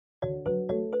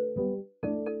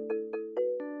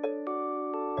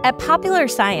At Popular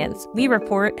Science, we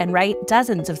report and write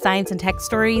dozens of science and tech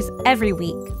stories every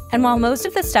week. And while most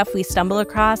of the stuff we stumble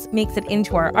across makes it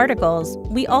into our articles,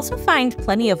 we also find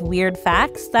plenty of weird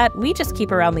facts that we just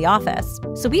keep around the office.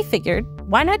 So we figured,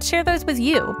 why not share those with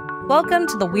you? Welcome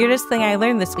to The Weirdest Thing I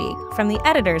Learned This Week from the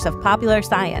editors of Popular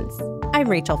Science. I'm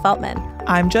Rachel Feltman.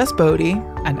 I'm Jess Boddy.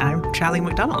 And I'm Charlie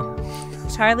McDonnell.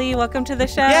 Charlie, welcome to the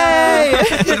show. Yay!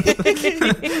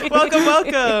 Welcome,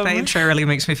 welcome. That intro really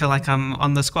makes me feel like I'm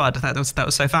on the squad. That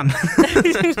was so fun.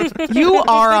 You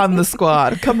are on the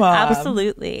squad. Come on.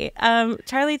 Absolutely.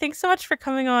 Charlie, thanks so much for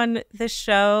coming on the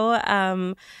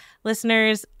show.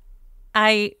 Listeners,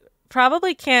 I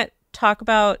probably can't talk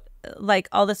about like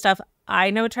all the stuff I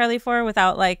know Charlie for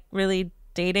without like really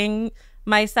dating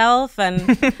myself and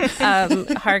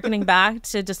harkening back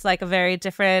to just like a very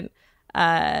different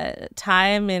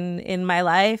time in my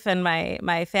life and my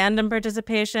fandom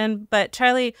participation. But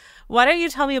Charlie, why don't you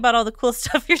tell me about all the cool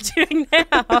stuff you're doing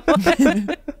now?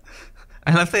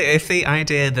 I love the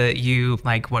idea that you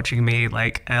like watching me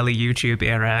like early YouTube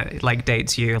era like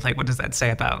dates you. Like, what does that say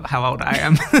about how old I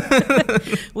am?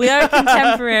 We are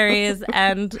contemporaries,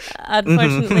 and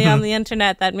unfortunately on the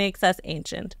internet that makes us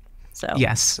ancient. So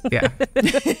yes, yeah.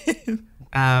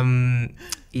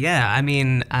 Yeah, I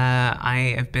mean,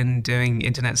 I have been doing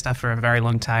internet stuff for a very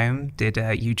long time. Did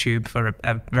YouTube for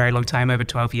a very long time, over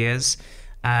 12 years.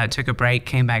 Took a break,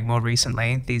 came back more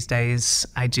recently. These days,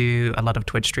 I do a lot of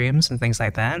Twitch streams and things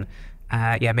like that.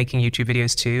 Yeah, making YouTube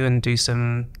videos too, and do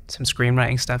some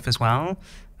screenwriting stuff as well.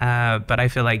 But I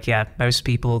feel like, yeah, most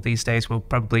people these days will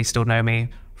probably still know me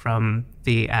from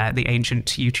the ancient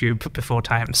YouTube before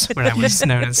times when I was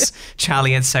known as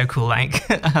Charlie and So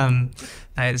Coollike.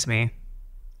 That is me.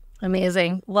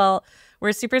 Amazing. Well,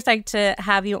 we're super psyched to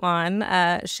have you on,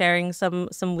 sharing some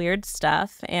weird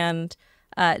stuff. And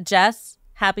Jess,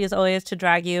 happy as always to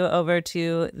drag you over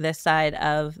to this side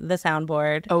of the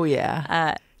soundboard. Oh,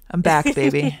 yeah. I'm back,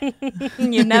 baby.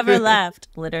 You never left,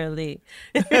 literally.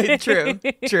 True.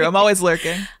 I'm always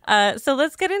lurking. So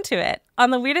let's get into it. On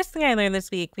The Weirdest Thing I Learned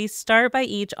This Week, we start by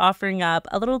each offering up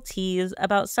a little tease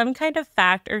about some kind of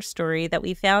fact or story that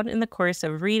we found in the course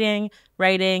of reading,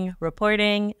 writing,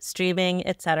 reporting, streaming,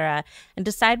 etc., and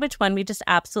decide which one we just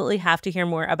absolutely have to hear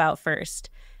more about first.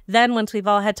 Then, once we've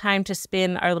all had time to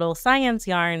spin our little science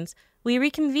yarns, we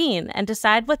reconvene and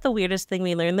decide what the weirdest thing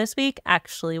we learned this week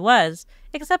actually was.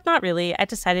 Except not really. I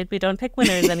decided we don't pick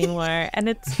winners anymore, and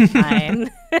it's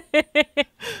fine.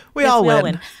 We all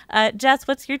win. Jess,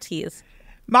 what's your tease?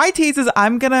 My tease is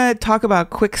I'm going to talk about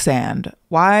Quicksand.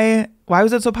 Why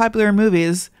was it so popular in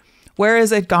movies? Where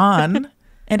is it gone?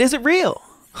 And is it real?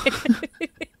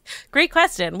 Great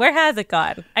question. Where has it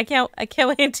gone? I can't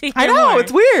wait to hear I know, more.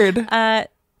 It's weird.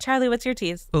 Charlie, what's your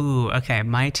tease? Ooh, okay.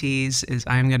 My tease is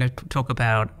I'm going to talk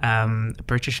about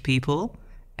British people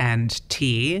and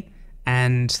tea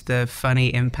and the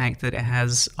funny impact that it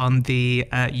has on the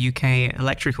UK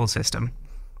electrical system.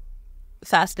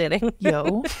 Fascinating.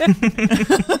 Yo.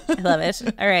 I love it.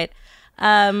 All right.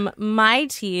 My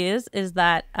tease is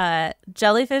that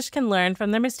jellyfish can learn from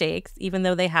their mistakes, even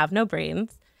though they have no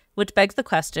brains, which begs the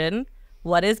question,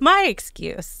 what is my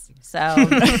excuse? So...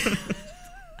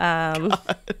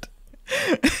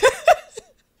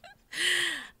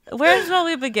 where shall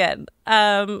we begin?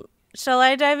 Shall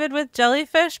I dive in with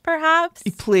jellyfish, perhaps?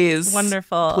 Please.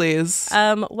 Wonderful. Please.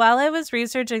 While I was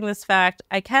researching this fact,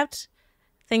 I kept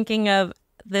thinking of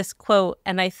this quote,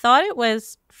 and I thought it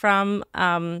was from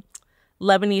Lemony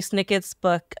Snicket's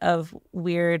book of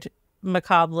weird,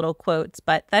 macabre little quotes,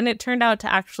 but then it turned out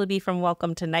to actually be from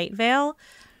Welcome to Night Vale,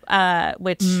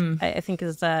 which I think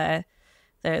is...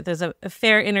 There's a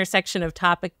fair intersection of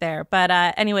topic there. But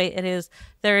anyway,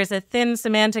 there is a thin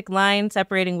semantic line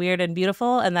separating weird and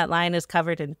beautiful, and that line is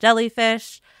covered in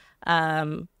jellyfish.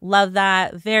 Love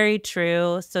that. Very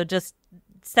true. So just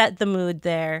set the mood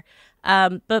there.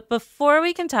 But before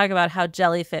we can talk about how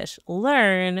jellyfish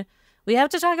learn, we have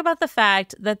to talk about the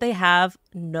fact that they have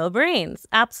no brains.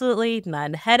 Absolutely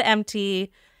none. Head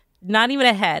empty. Not even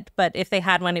a head, but if they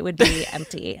had one, it would be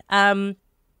empty.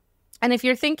 And if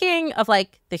you're thinking of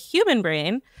like the human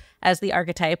brain as the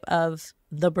archetype of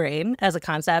the brain as a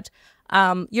concept,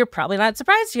 you're probably not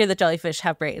surprised to hear that jellyfish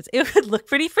have brains. It would look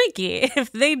pretty freaky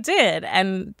if they did.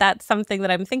 And that's something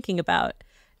that I'm thinking about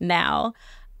now.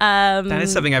 That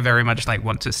is something I very much like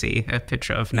want to see a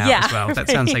picture of now as well. That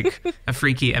sounds like a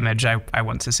freaky image I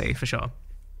want to see for sure.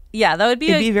 Yeah, that would be...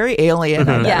 It'd be very alien.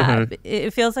 Yeah,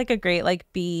 it feels like a great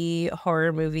like B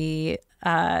horror movie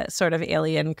sort of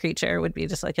alien creature would be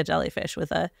just like a jellyfish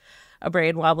with a a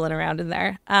brain wobbling around in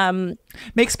there.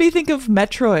 Makes me think of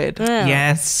Metroid.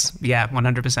 Yes. Yeah,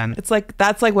 100%. It's like,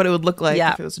 that's like what it would look like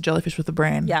Yeah. if it was a jellyfish with a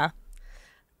brain. Yeah.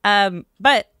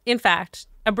 But in fact,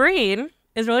 a brain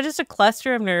is really just a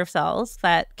cluster of nerve cells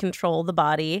that control the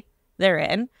body they're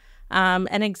in.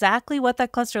 And exactly what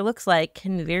that cluster looks like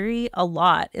can vary a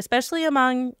lot, especially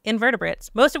among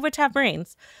invertebrates, most of which have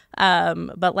brains,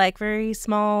 but like very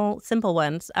small, simple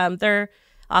ones. They're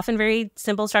often very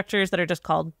simple structures that are just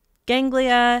called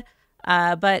ganglia,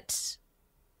 but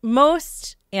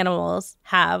most animals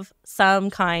have some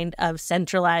kind of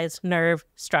centralized nerve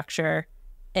structure,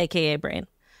 aka brain.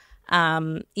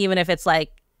 Even if it's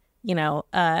like,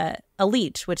 a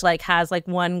leech, which like has like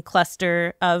one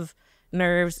cluster of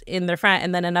nerves in their front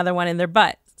and then another one in their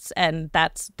butts, and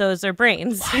those are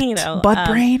brains. What? Butt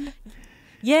brain?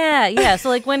 Yeah. So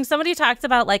like when somebody talks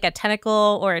about like a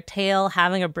tentacle or a tail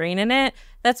having a brain in it,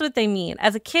 that's what they mean.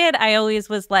 As a kid, I always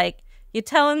was like, you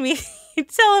telling me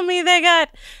they got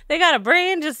a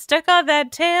brain just stuck on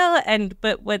that tail?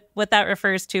 But what that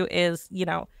refers to is,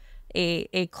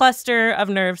 a cluster of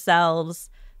nerve cells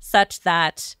such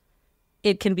that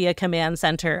it can be a command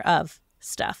center of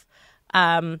stuff.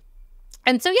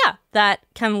 And so, yeah, that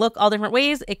can look all different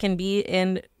ways. It can be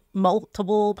in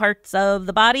multiple parts of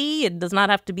the body. It does not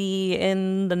have to be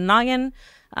in the noggin.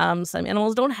 Some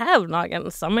animals don't have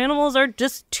noggins. Some animals are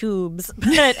just tubes.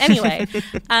 But anyway,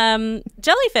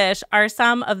 jellyfish are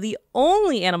some of the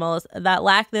only animals that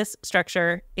lack this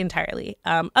structure entirely.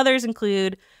 Others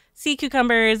include sea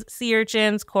cucumbers, sea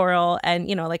urchins, coral, and,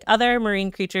 like other marine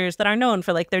creatures that are known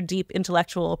for like their deep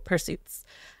intellectual pursuits.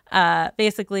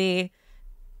 Basically,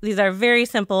 these are very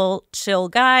simple, chill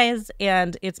guys,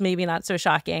 and it's maybe not so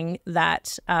shocking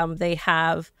that they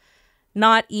have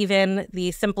not even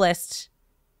the simplest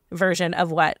version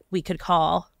of what we could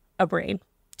call a brain.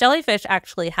 Jellyfish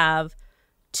actually have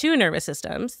two nervous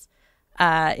systems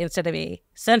instead of a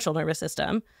central nervous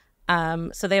system.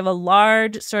 So they have a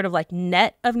large sort of like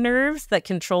net of nerves that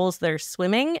controls their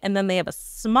swimming, and then they have a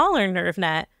smaller nerve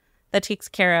net that takes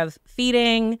care of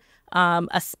feeding,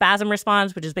 a spasm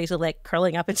response, which is basically like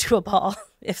curling up into a ball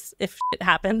if it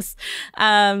happens,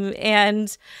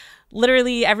 and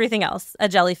literally everything else a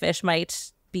jellyfish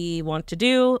might want to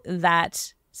do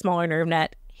that smaller nerve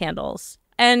net handles.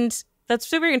 And that's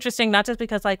super interesting, not just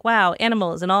because like, wow,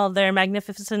 animals in all of their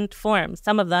magnificent forms,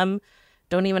 some of them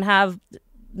don't even have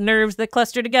nerves that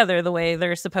cluster together the way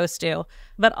they're supposed to,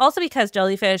 but also because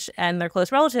jellyfish and their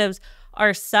close relatives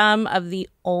are some of the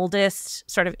oldest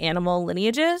sort of animal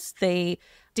lineages. They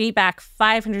date back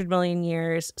 500 million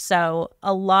years. So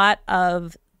a lot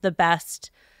of the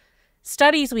best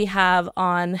studies we have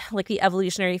on like the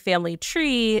evolutionary family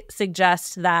tree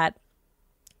suggest that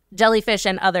jellyfish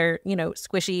and other,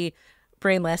 squishy,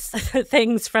 brainless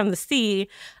things from the sea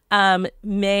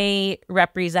may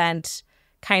represent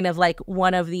kind of like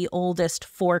one of the oldest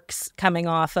forks coming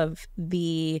off of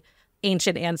the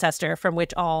ancient ancestor from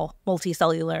which all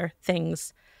multicellular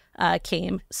things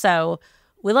came. So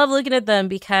we love looking at them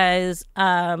because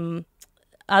other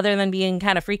than being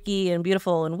kind of freaky and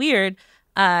beautiful and weird,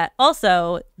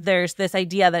 also there's this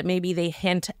idea that maybe they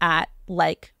hint at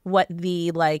like what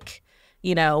the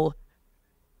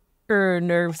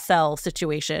nerve cell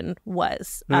situation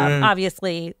was.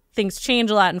 Obviously, things change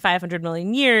a lot in 500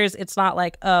 million years. It's not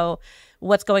like, oh,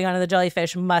 what's going on in the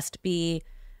jellyfish must be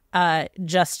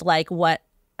just like what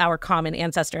our common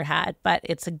ancestor had. But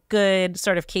it's a good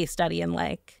sort of case study in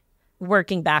like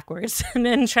working backwards and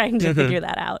then trying to figure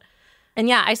that out. And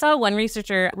yeah, I saw one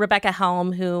researcher, Rebecca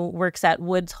Helm, who works at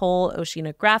Woods Hole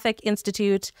Oceanographic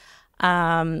Institute,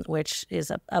 which is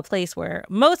a place where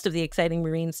most of the exciting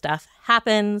marine stuff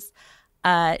happens.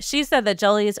 She said that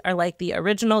jellies are like the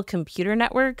original computer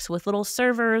networks with little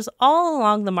servers all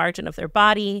along the margin of their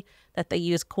body that they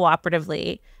use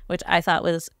cooperatively, which I thought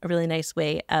was a really nice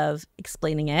way of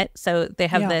explaining it. So they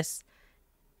have this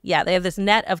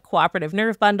net of cooperative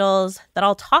nerve bundles that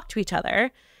all talk to each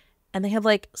other. And they have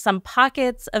like some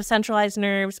pockets of centralized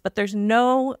nerves, but there's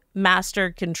no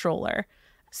master controller.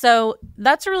 So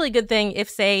that's a really good thing if,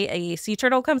 say, a sea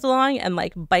turtle comes along and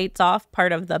like bites off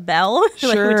part of the bell,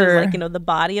 sure. which is like, the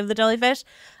body of the jellyfish,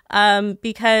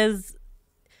 because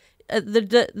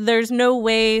there's no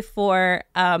way for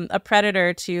a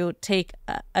predator to take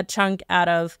a chunk out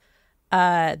of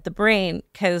the brain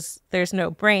because there's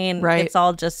no brain. Right. It's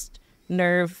all just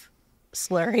nerve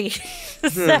slurry.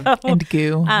 So, and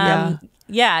goo.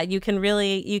 Yeah, you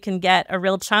can get a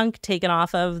real chunk taken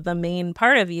off of the main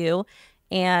part of you.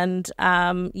 And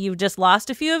you've just lost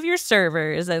a few of your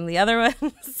servers and the other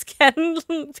ones can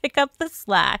pick up the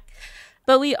slack.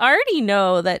 But we already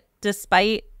know that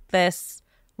despite this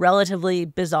relatively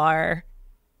bizarre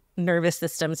nervous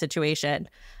system situation.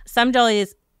 Some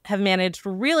jellies have managed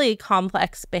really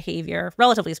complex behavior,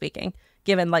 relatively speaking,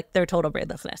 given like their total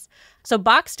brainlessness. So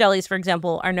box jellies, for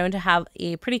example, are known to have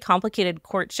a pretty complicated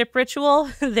courtship ritual.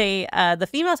 The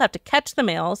females have to catch the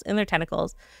males in their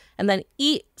tentacles and then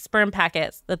eat sperm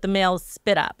packets that the males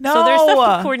spit up. No! So there's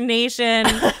stuff coordination.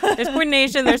 There's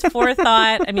coordination. There's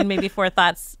forethought. I mean, maybe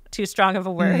forethought's too strong of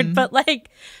a word, but like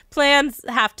plans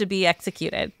have to be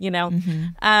executed, you know?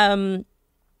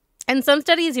 And some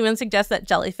studies even suggest that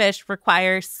jellyfish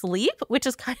require sleep, which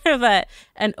is kind of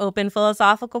an open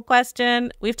philosophical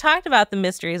question. We've talked about the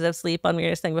mysteries of sleep on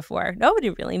Weirdest Thing before.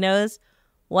 Nobody really knows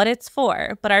what it's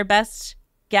for, but our best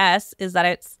guess is that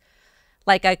it's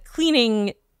like a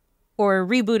cleaning or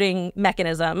rebooting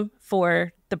mechanism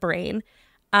for the brain.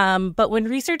 But when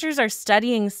researchers are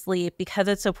studying sleep, because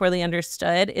it's so poorly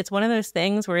understood, it's one of those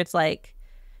things where it's like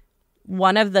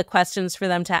one of the questions for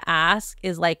them to ask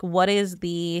is like, what is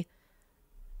the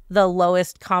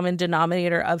lowest common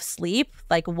denominator of sleep?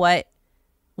 Like what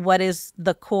is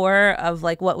the core of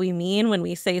like what we mean when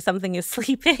we say something is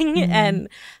sleeping, and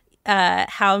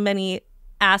how many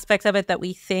aspects of it that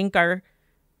we think are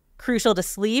crucial to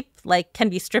sleep like can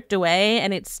be stripped away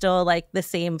and it's still like the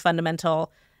same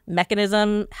fundamental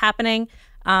mechanism happening.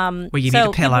 Well, you need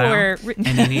a pillow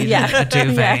and you need a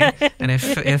duvet. And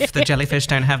if the jellyfish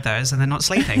don't have those, then they're not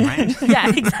sleeping, right?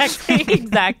 Yeah,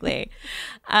 exactly.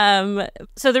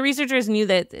 So the researchers knew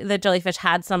that the jellyfish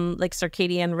had some like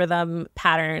circadian rhythm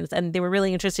patterns, and they were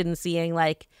really interested in seeing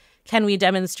like, can we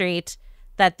demonstrate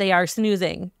that they are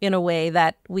snoozing in a way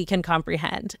that we can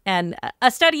comprehend? And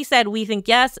a study said, we think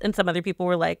yes, and some other people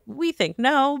were like, we think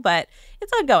no, but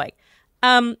it's ongoing.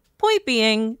 Point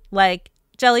being, like,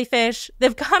 jellyfish,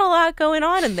 they've got a lot going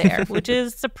on in there, which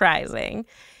is surprising.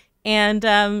 And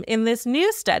in this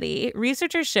new study,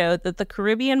 researchers showed that the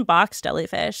Caribbean box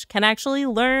jellyfish can actually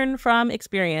learn from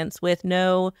experience with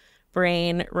no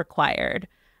brain required.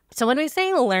 So when we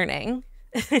say learning,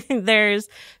 there's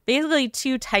basically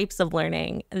two types of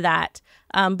learning that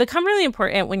become really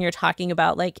important when you're talking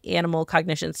about like animal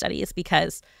cognition studies,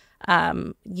 because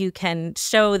you can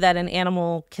show that an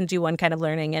animal can do one kind of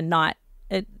learning and not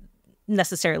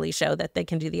necessarily show that they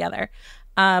can do the other.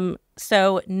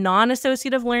 So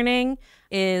non-associative learning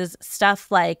is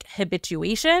stuff like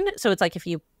habituation. So it's like if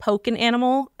you poke an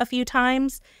animal a few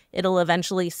times, it'll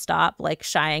eventually stop like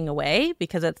shying away,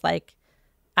 because it's like,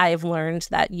 I've learned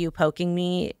that you poking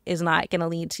me is not going to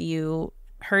lead to you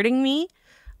hurting me.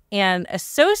 And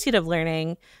associative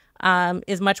learning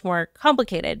is much more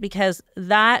complicated, because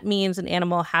that means an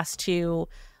animal has to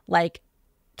like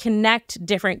connect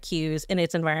different cues in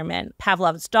its environment.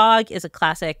 Pavlov's dog is a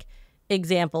classic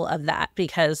example of that,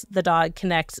 because the dog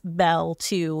connects bell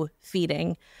to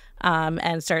feeding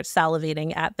and starts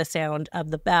salivating at the sound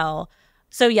of the bell.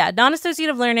 So yeah,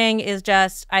 non-associative learning is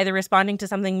just either responding to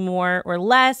something more or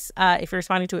less. If you're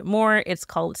responding to it more, it's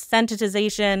called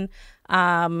sensitization.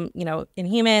 In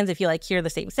humans, if you like hear the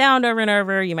same sound over and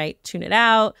over, you might tune it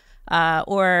out,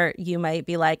 or you might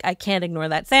be like, I can't ignore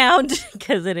that sound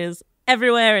because it is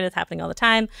everywhere and it's happening all the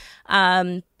time.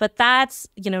 But that's,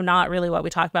 not really what we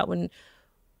talk about when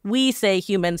we say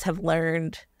humans have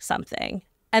learned something.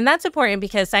 And that's important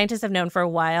because scientists have known for a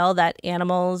while that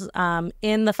animals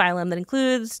in the phylum that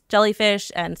includes jellyfish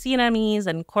and sea anemones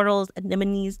and corals,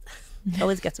 anemones,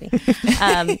 always gets me.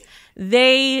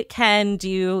 They can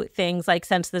do things like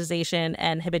sensitization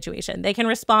and habituation. They can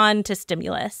respond to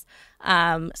stimulus.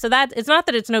 So that it's not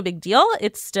that it's no big deal.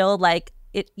 It's still like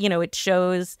it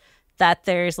shows that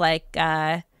there's like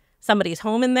somebody's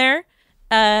home in there,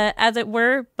 as it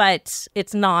were, but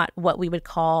it's not what we would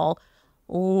call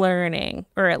learning,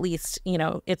 or at least,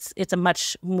 it's a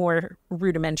much more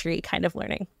rudimentary kind of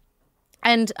learning.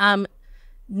 And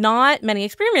not many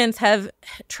experiments have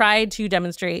tried to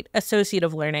demonstrate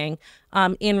associative learning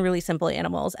in really simple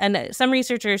animals. And some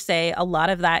researchers say a lot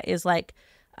of that is like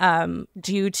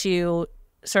due to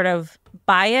sort of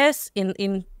bias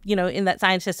in that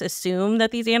scientists assume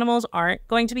that these animals aren't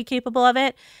going to be capable of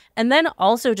it. And then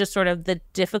also just sort of the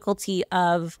difficulty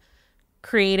of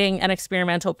creating an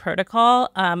experimental protocol.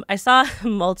 I saw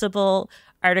multiple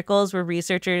articles where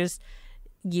researchers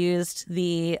used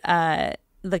the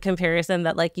comparison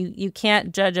that like you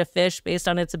can't judge a fish based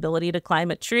on its ability to climb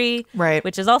a tree, right?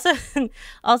 Which is also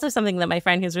something that my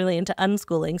friend who's really into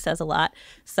unschooling says a lot.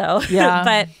 So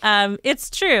yeah, but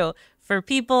it's true for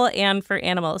people and for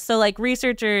animals. So like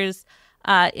researchers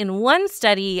in one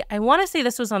study, I want to say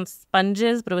this was on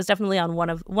sponges, but it was definitely on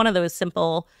one of those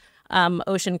simple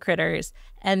ocean critters,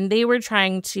 and they were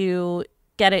trying to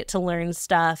get it to learn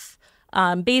stuff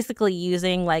basically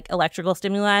using like electrical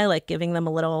stimuli, like giving them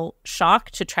a little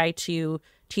shock to try to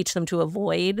teach them to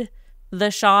avoid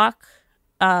the shock,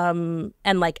 and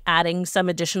like adding some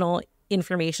additional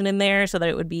information in there so that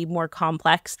it would be more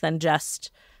complex than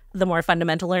just the more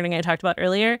fundamental learning I talked about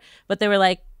earlier. But they were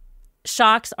like,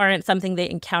 shocks aren't something they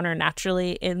encounter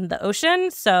naturally in the ocean,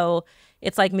 so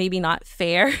it's like maybe not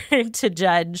fair to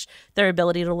judge their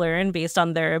ability to learn based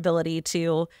on their ability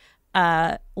to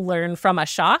learn from a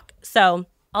shock. So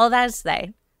all that is to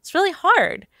say, it's really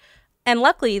hard. And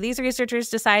luckily, these researchers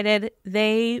decided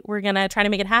they were going to try to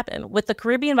make it happen with the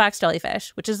Caribbean box jellyfish,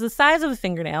 which is the size of a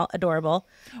fingernail, adorable.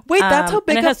 Wait, that's how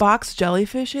big a box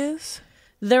jellyfish is?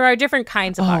 There are different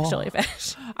kinds of box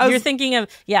jellyfish. You're thinking of,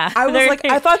 yeah. I was like,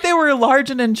 I thought they were large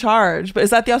and in charge, but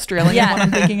is that the Australian one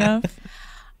I'm thinking of?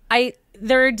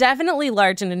 There are definitely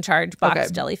large and in charge box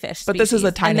jellyfish species, but this is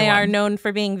a tiny one. And they are known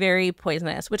for being very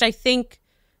poisonous, which I think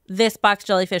this box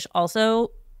jellyfish also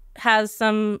has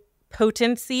some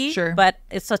potency, but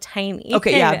it's so tiny.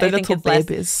 Okay, yeah, the little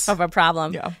babies of a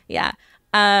problem. Yeah.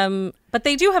 But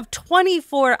they do have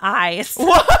 24 eyes.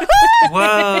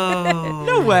 Whoa.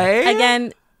 No way.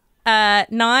 Again,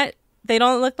 they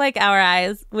don't look like our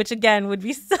eyes, which again would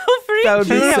be so freaky. That would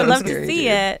be so I'd love scary, to see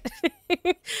it.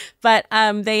 But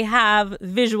they have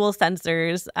visual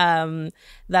sensors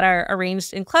that are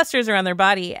arranged in clusters around their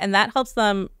body, and that helps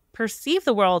them perceive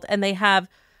the world. And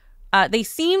they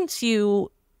seem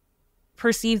to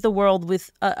perceive the world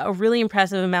with a really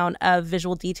impressive amount of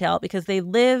visual detail because they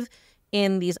live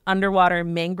in these underwater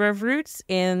mangrove roots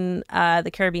in the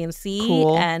Caribbean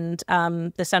Sea and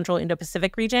the central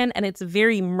Indo-Pacific region. And it's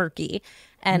very murky.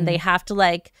 And they have to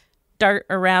like dart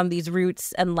around these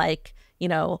roots and like, you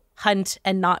know, hunt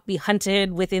and not be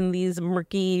hunted within these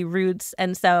murky roots.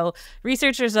 And so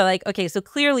researchers are like, okay, so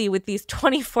clearly with these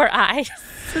 24 eyes,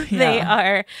 they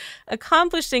are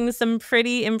accomplishing some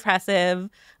pretty impressive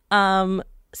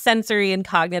sensory and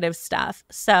cognitive stuff.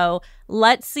 So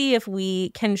let's see if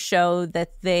we can show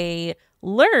that they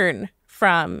learn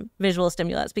from visual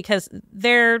stimulus, because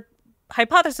their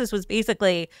hypothesis was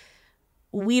basically,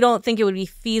 we don't think it would be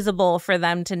feasible for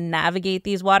them to navigate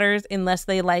these waters unless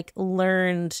they like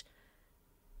learned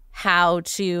how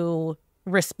to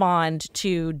respond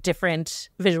to different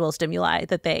visual stimuli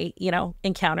that they, you know,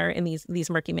 encounter in these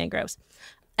murky mangroves.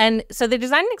 And so they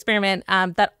designed an experiment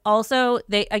that also,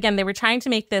 they were trying to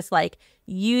make this like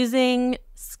using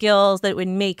skills that would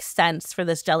make sense for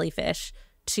this jellyfish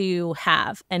to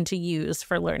have and to use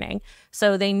for learning.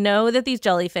 So they know that these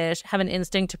jellyfish have an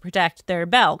instinct to protect their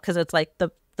bell because it's like the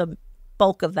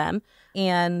bulk of them.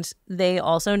 And they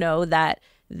also know that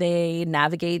they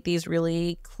navigate these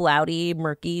really cloudy,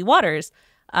 murky waters.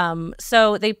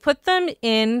 So they put them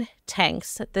in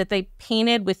tanks that they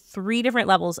painted with 3 different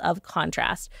levels of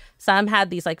contrast. Some had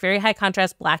these like very high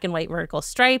contrast black and white vertical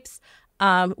stripes,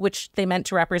 which they meant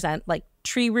to represent like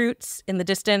tree roots in the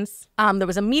distance. There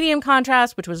was a medium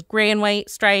contrast, which was gray and white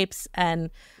stripes. And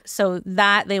so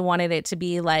that they wanted it to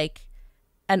be like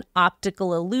an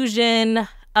optical illusion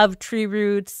of tree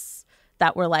roots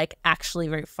that were like actually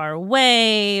very far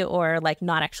away or like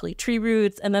not actually tree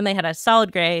roots. And then they had a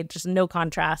solid gray, just no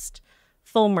contrast,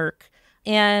 full murk.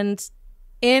 And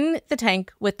in the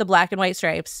tank with the black and white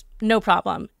stripes, no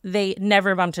problem. They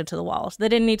never bumped into the walls. They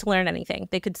didn't need to learn anything.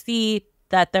 They could see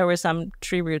that there were some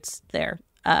tree roots there,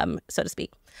 so to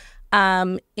speak.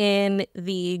 In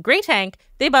the gray tank,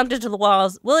 they bumped into the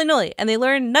walls willy-nilly and they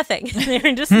learned nothing. They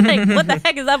were just like, what the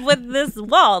heck is up with this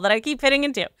wall that I keep hitting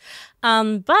into?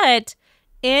 But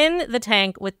in the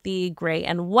tank with the gray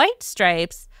and white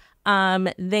stripes,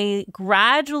 they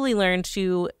gradually learned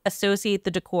to associate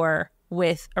the decor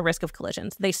with a risk of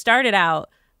collisions. They started out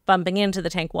bumping into the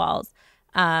tank walls.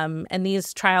 And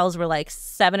these trials were like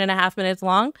 7.5 minutes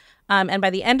long. And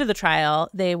by the end of the trial,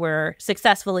 they were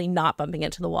successfully not bumping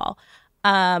into the wall.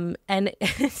 And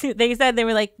they said they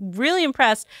were like really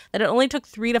impressed that it only took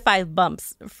 3 to 5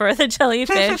 bumps for the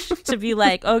jellyfish to be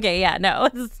like, okay, yeah, no,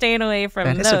 staying away from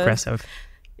those. That is impressive.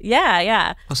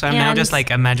 Yeah. Also, I'm now just like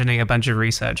imagining a bunch of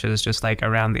researchers just like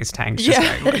around these tanks,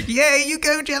 just like, yeah, you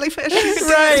go jellyfish.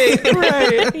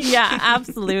 Right. Yeah,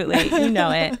 absolutely. You know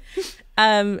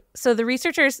it. So the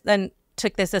researchers then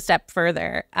took this a step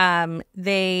further.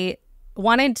 They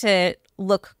wanted to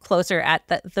look closer at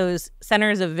those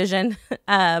centers of vision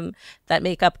that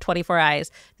make up 24 eyes.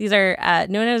 These are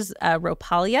known as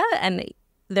rhopalia, and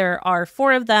there are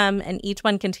 4 of them, and each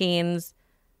one contains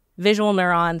visual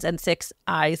neurons and 6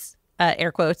 eyes,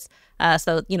 air quotes.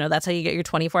 So, you know, that's how you get your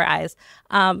 24 eyes.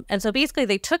 And so basically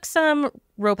they took some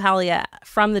rhopalia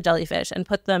from the jellyfish and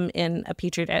put them in a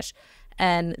petri dish.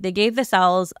 And they gave the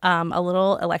cells a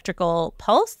little electrical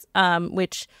pulse,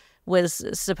 which was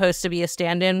supposed to be a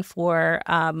stand-in for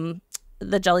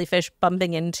the jellyfish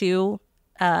bumping into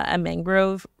a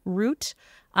mangrove root.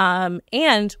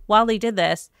 And while they did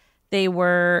this, they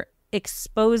were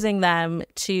exposing them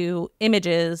to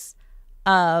images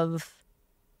of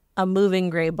a moving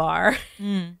gray bar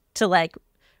to like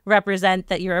represent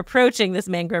that you're approaching this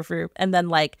mangrove root, and then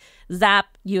like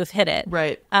zap, you have hit it.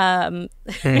 Right.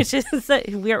 Which is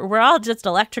we're all just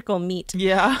electrical meat.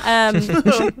 Yeah.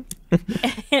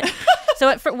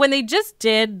 So when they just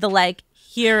did the like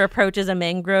here approaches a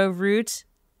mangrove root,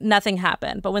 nothing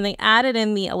happened. But when they added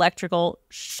in the electrical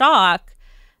shock,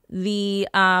 the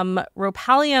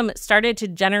ropallium started to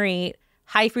generate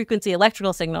high frequency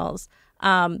electrical signals,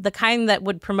 the kind that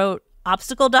would promote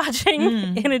obstacle dodging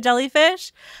in a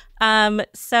jellyfish.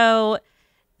 So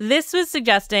this was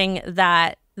suggesting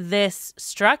that this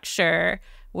structure,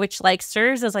 which like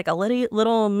serves as like a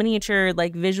little miniature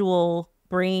like visual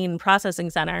brain processing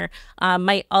center,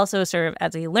 might also serve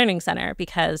as a learning center,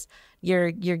 because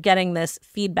you're getting this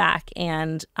feedback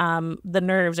and the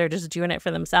nerves are just doing it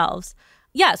for themselves.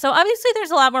 Yeah, so obviously there's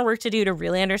a lot more work to do to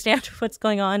really understand what's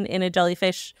going on in a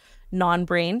jellyfish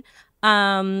non-brain.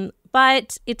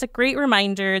 But it's a great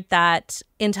reminder that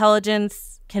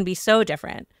intelligence can be so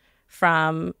different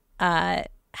from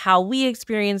how we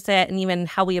experience it and even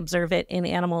how we observe it in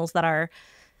animals that are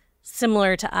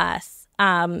similar to us.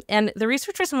 And the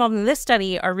researchers involved in this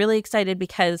study are really excited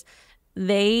because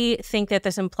they think that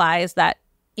this implies that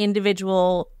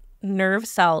individual nerve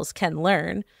cells can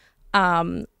learn.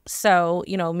 So,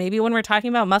 you know, maybe when we're talking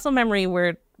about muscle memory,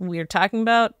 we're talking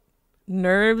about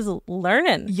nerves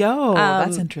learning. Yo,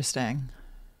 that's interesting.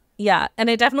 Yeah. And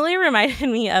it definitely reminded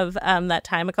me of that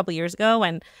time a couple years ago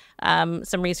when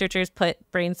some researchers put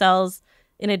brain cells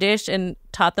in a dish and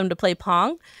taught them to play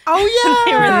Pong. Oh,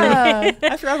 yeah.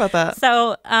 I forgot about that.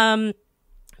 So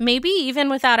maybe even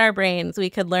without our brains,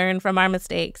 we could learn from our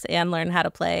mistakes and learn how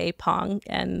to play Pong.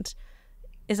 And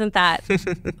isn't that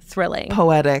thrilling?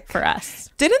 Poetic. For us.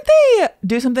 Didn't they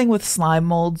do something with slime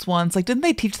molds once? Like, didn't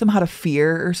they teach them how to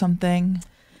fear or something?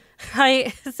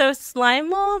 So slime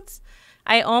molds,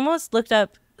 I almost looked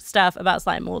up stuff about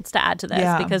slime molds to add to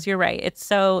this because you're right. It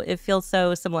feels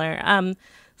so similar.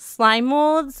 Slime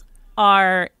molds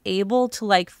are able to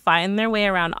like find their way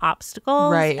around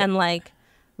obstacles and like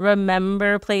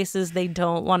remember places they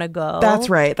don't want to go. That's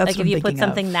right. That's like what if I'm you put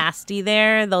something of. nasty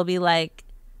there, they'll be like,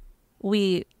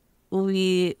 we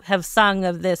have sung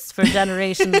of this for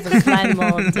generations of slime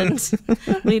molds, and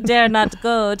we dare not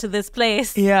go to this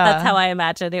place. Yeah, that's how I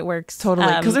imagine it works.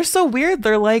 Totally, because they're so weird.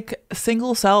 They're like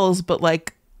single cells, but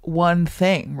like one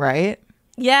thing, right?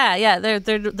 Yeah.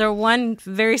 They're one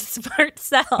very smart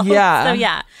cell. Yeah. So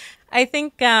yeah, I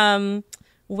think I'm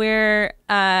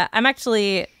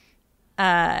actually.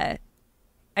 I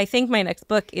think my next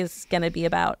book is going to be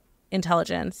about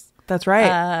intelligence. That's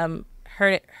right.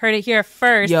 Heard it here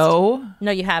first. Yo. No,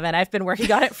 you haven't. I've been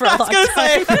working on it for a long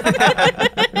time.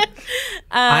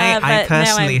 I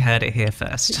personally heard it here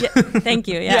first. Yeah, thank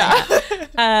you.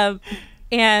 Yeah.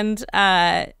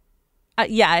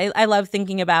 I love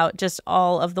thinking about just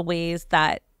all of the ways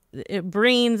that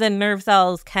brains and nerve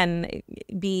cells can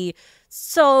be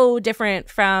so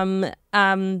different from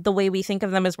the way we think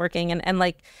of them as working. And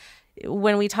like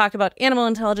when we talk about animal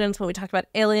intelligence, when we talk about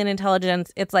alien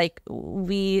intelligence, it's like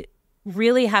we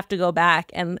really have to go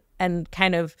back and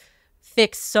kind of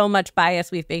fix so much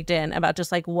bias we've baked in about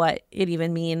just like what it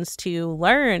even means to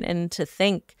learn and to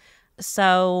think.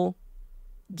 So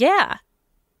yeah,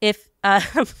 if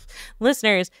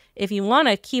listeners, if you want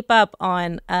to keep up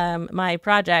on my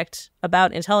project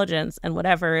about intelligence and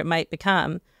whatever it might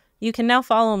become, you can now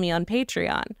follow me on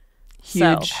Patreon.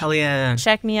 Huge. So, hell yeah.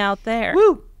 check me out there.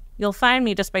 Woo. You'll find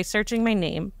me just by searching my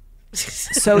name.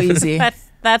 So easy.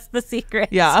 That's the secret.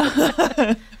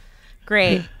 Yeah.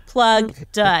 Great. Plug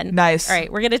done. Nice. All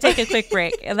right, we're going to take a quick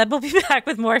break and then we'll be back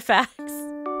with more facts.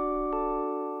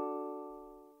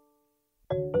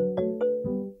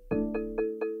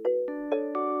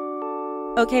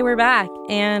 Okay, we're back.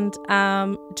 And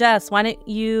Jess, why don't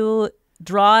you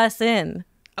draw us in?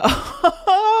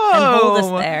 And hold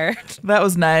us there. That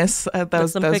was nice. That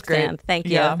was Quicksand. great. Thank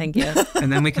you. Yeah. Thank you.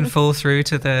 And then we can fall through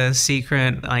to the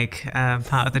secret,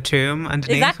 part of the tomb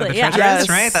underneath Exactly, where the yeah. treasure Yes. is,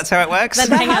 right? That's how it works.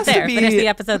 Then hang out there. Finish the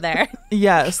episode there.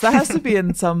 Yes, that has to be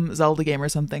in some Zelda game or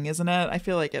something, isn't it? I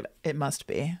feel like it must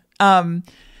be.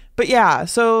 But yeah,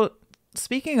 so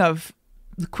speaking of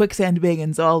the quicksand being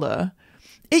in Zelda,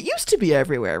 it used to be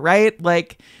everywhere, right?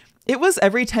 Like, it was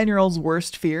every 10-year-old's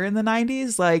worst fear in the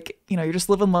 90s. Like, you know, you're just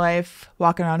living life,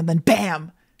 walking around, and then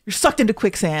bam, You're sucked into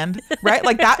quicksand, right?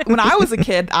 Like that. When I was a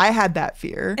kid, I had that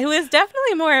fear. It was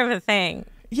definitely more of a thing.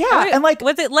 Yeah, and like,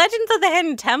 was it Legends of the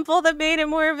Hidden Temple that made it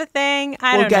more of a thing?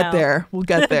 We'll get there.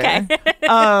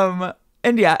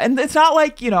 And yeah, and it's not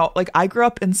like, like I grew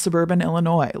up in suburban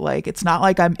Illinois. Like it's not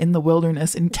like I'm in the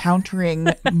wilderness encountering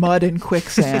mud and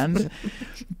quicksand.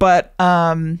 But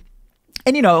and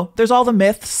there's all the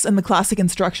myths and the classic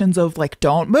instructions of like,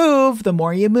 don't move. The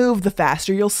more you move, the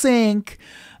faster you'll sink.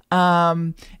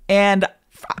 And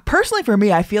personally for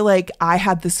me, I feel like I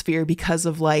had this fear because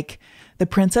of like The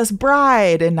Princess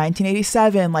Bride in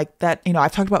 1987, like that,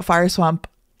 I've talked about Fire Swamp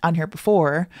on here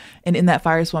before. And in that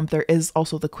fire swamp, there is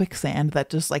also the quicksand that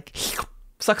just like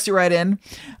sucks you right in.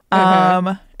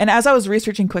 And as I was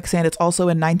researching quicksand, it's also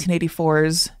in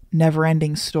 1984's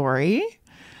Neverending Story.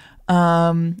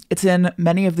 It's in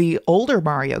many of the older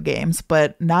Mario games,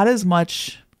 but not as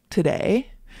much today.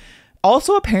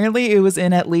 Also, apparently, it was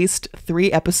in at least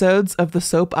 3 episodes of the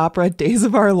soap opera Days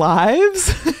of Our Lives.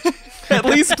 At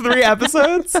least 3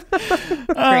 episodes.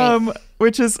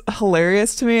 Which is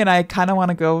hilarious to me. And I kind of want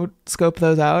to go scope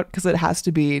those out because it has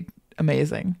to be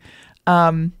amazing.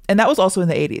 And that was also in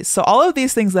the 80s. So all of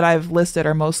these things that I've listed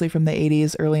are mostly from the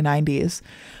 80s, early 90s.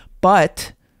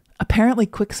 But apparently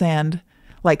quicksand,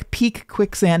 like peak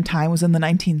quicksand time, was in the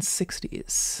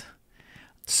 1960s.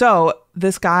 So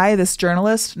this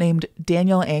journalist named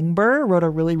Daniel Angber wrote a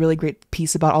really, really great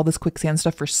piece about all this quicksand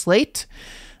stuff for Slate.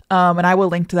 And I will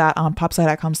link to that on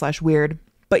popsci.com/weird.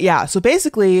 But yeah, so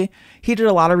basically he did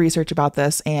a lot of research about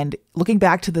this, and looking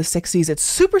back to the 60s, it's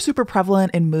super, super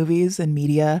prevalent in movies and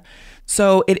media.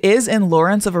 So it is in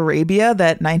Lawrence of Arabia,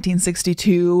 that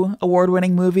 1962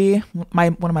 award-winning movie,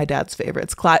 one of my dad's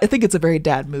favorites. I think it's a very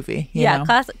dad movie. You know?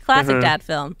 Classic dad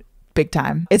film. Big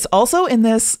time. It's also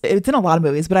it's in a lot of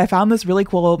movies, but I found this really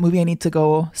cool movie I need to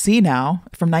go see now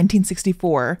from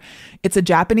 1964. It's a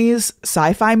Japanese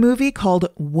sci-fi movie called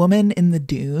Woman in the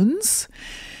Dunes.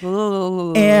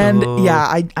 Ooh. And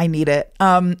yeah, I need it.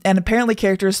 And apparently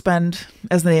characters spend,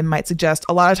 as the name might suggest,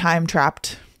 a lot of time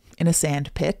trapped in a sand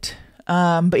pit.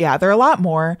 But yeah, there are a lot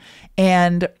more.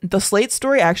 And the Slate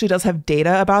story actually does have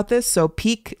data about this. So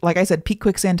like I said, peak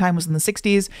quicksand time was in the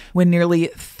 60s, when nearly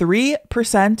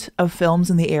 3% of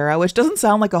films in the era, which doesn't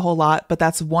sound like a whole lot, but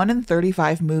that's 1 in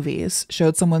 35 movies,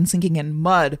 showed someone sinking in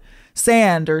mud,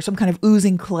 sand, or some kind of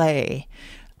oozing clay.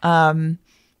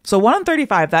 So 1 in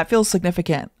 35, that feels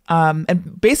significant.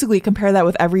 And basically compare that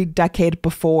with every decade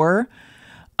before,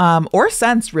 or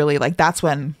since, really. Like that's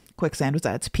when quicksand was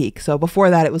at its peak. So before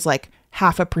that, it was like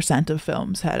 0.5% of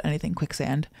films had anything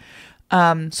quicksand.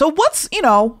 So what's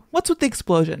with the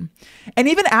explosion? And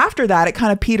even after that, it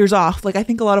kind of peters off. Like I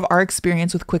think a lot of our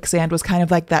experience with quicksand was kind of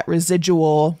like that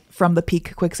residual from the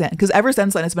peak quicksand, because ever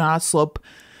since then it's been on a slope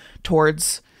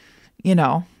towards,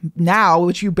 now,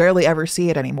 which you barely ever see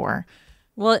it anymore.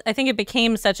 Well, I think it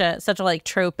became such a like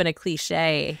trope and a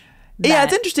cliche. Yeah,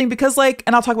 it's interesting because like,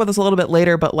 and I'll talk about this a little bit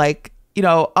later, but like,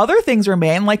 other things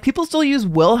remain. Like people still use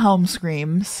Wilhelm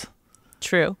screams.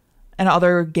 True. And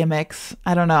other gimmicks.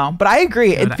 I don't know. But I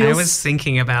agree. I was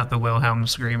thinking about the Wilhelm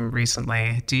scream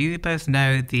recently. Do you both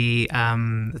know the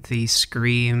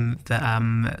scream that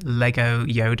Lego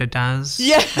Yoda does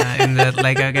in the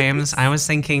Lego games? I was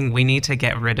thinking we need to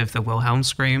get rid of the Wilhelm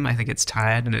scream. I think it's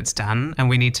tired and it's done. And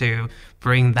we need to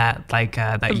bring that that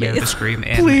Yoda scream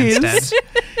in instead.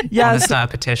 Yeah, I want to start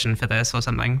a petition for this or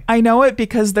something. I know it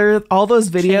because there are all those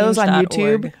videos on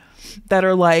YouTube that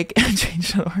are like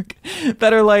change.org,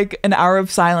 that are like an hour of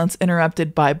silence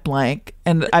interrupted by blank,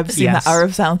 and I've seen the hour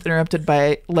of silence interrupted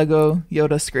by Lego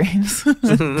Yoda screams.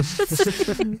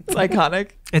 It's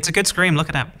iconic. It's a good scream. Look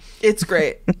it up. It's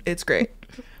great. It's great.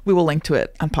 We will link to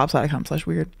it on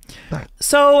popsci.com/weird.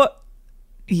 So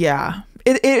yeah,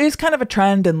 it is kind of a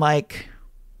trend, and like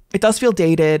it does feel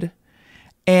dated.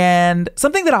 And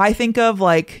something that I think of,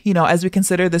 like, as we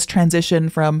consider this transition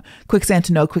from quicksand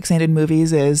to no quicksand in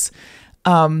movies is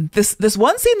this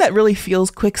one scene that really feels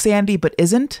quicksandy but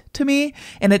isn't to me.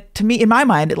 And in my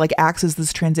mind, it like acts as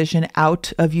this transition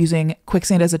out of using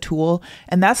quicksand as a tool.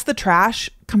 And that's the trash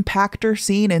compactor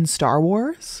scene in Star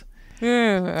Wars.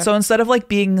 So instead of like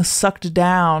being sucked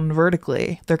down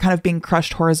vertically, they're kind of being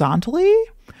crushed horizontally.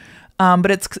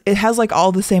 But it has like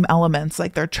all the same elements.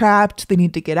 Like they're trapped, they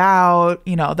need to get out,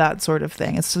 that sort of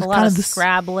thing. It's just kind of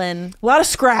scrabbling. A lot of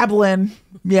scrabbling.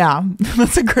 Yeah,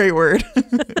 that's a great word.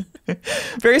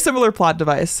 Very similar plot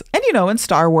device. And in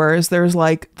Star Wars, there's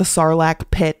like the Sarlacc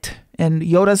pit and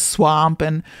Yoda's swamp,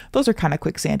 and those are kind of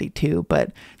quicksandy too.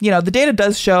 But the data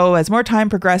does show as more time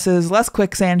progresses, less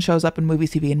quicksand shows up in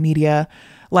movies, TV, and media.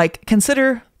 Like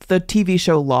consider the TV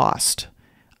show Lost.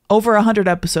 Over 100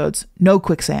 episodes, no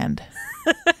quicksand.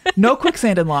 No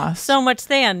quicksand in Lost. So much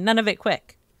sand, none of it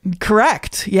quick.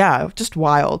 Correct. Yeah, just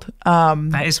wild.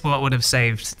 That is what would have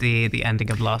saved the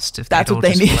ending of Lost if they'd all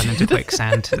just fallen into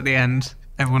quicksand at the end.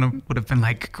 Everyone would have been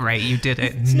like, great, you did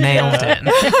it. Nailed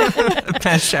it.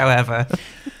 Best show ever.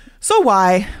 So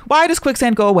why? Why does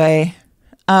quicksand go away?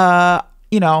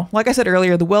 Like I said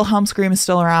earlier, the Wilhelm scream is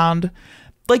still around.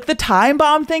 Like the time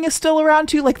bomb thing is still around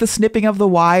too, like the snipping of the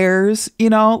wires,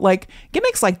 like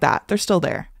gimmicks like that. They're still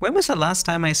there. When was the last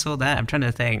time I saw that? I'm trying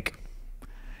to think.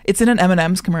 It's in an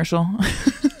M&M's commercial.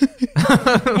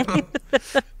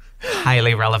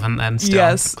 Highly relevant then still,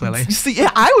 yes. Clearly. See,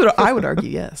 yeah, I would argue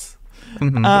yes.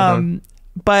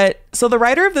 But so the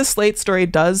writer of this Slate story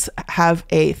does have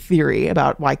a theory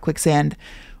about why quicksand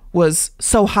was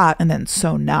so hot and then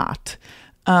so not.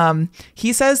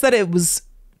 He says that it was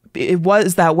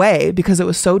that way because it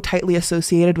was so tightly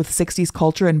associated with 60s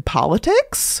culture and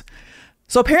politics.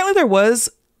 So apparently there was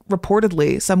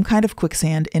reportedly some kind of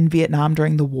quicksand in Vietnam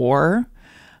during the war.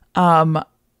 I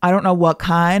don't know what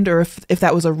kind or if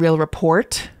that was a real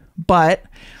report, but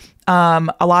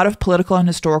a lot of political and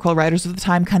historical writers of the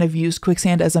time kind of used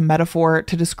quicksand as a metaphor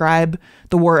to describe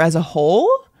the war as a whole.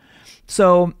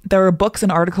 So there are books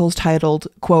and articles titled,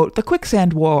 quote, The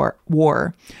Quicksand War,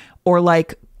 or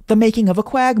like The Making of a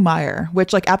Quagmire,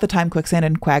 which like at the time quicksand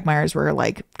and quagmires were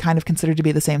like kind of considered to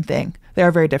be the same thing. They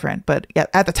are very different, but yeah,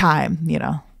 at the time, we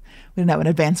didn't have an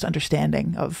advanced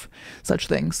understanding of such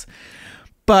things.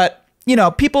 But,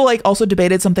 people like also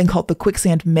debated something called the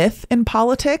quicksand myth in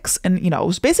politics. And, it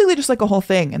was basically just like a whole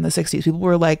thing in the 60s. People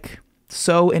were like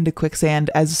so into quicksand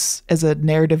as a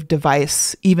narrative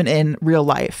device, even in real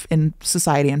life, in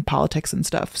society and politics and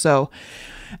stuff. So,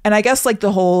 and I guess like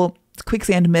the whole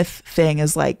quicksand myth thing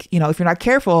is like, if you're not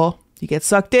careful, you get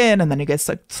sucked in and then you get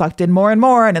sucked in more and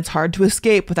more. And it's hard to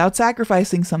escape without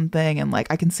sacrificing something. And like,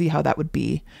 I can see how that would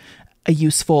be a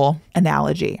useful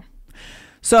analogy.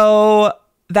 So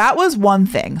that was one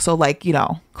thing. So like,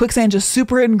 quicksand just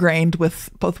super ingrained with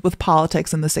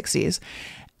politics in the 60s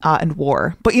and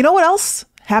war. But you know what else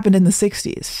happened in the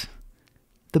 60s?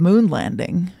 The moon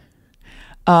landing.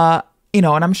 And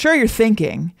I'm sure you're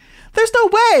thinking, there's no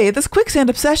way this quicksand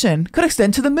obsession could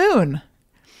extend to the moon.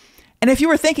 And if you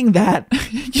were thinking that,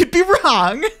 you'd be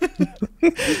wrong.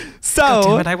 So, God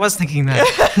damn it, I was thinking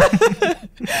that.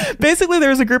 Basically, there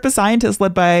was a group of scientists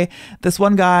led by this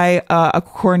one guy, a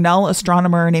Cornell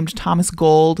astronomer named Thomas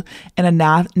Gold, and a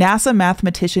NASA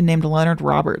mathematician named Leonard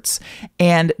Roberts.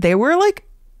 And they were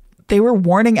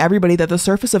warning everybody that the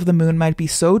surface of the moon might be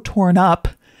so torn up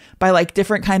by like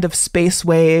different kind of space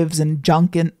waves and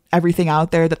junk and everything out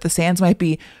there that the sands might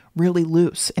be really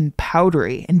loose and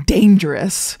powdery and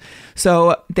dangerous.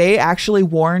 So they actually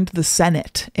warned the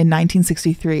Senate in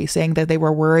 1963, saying that they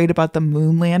were worried about the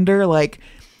moon lander like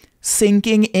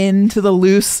sinking into the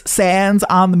loose sands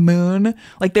on the moon.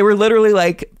 Like they were literally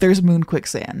like, there's moon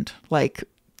quicksand, like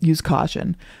use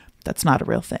caution. That's not a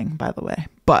real thing, by the way,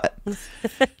 but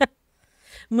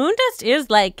moon dust is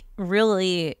like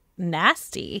really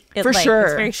nasty. For sure.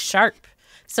 It's very sharp.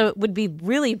 So it would be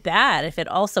really bad if it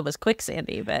also was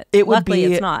quicksandy, but it would luckily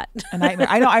be it's not. a nightmare.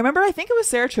 I know. I remember, I think it was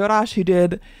Sarah Chodosh who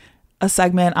did a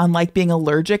segment on like being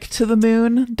allergic to the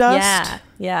moon dust.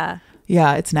 Yeah.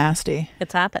 Yeah, it's nasty.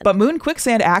 It's happened. But moon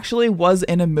quicksand actually was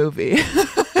in a movie.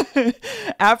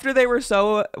 After they were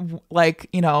so like,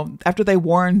 after they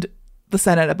warned the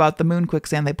Senate about the moon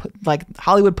quicksand, they put like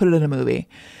Hollywood put it in a movie.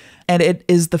 And it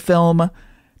is the film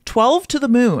 12 to the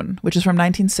Moon, which is from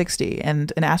 1960,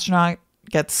 and an astronaut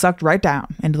gets sucked right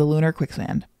down into the lunar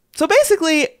quicksand. So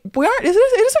basically, it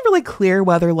isn't really clear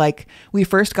whether like we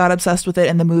first got obsessed with it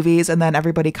in the movies and then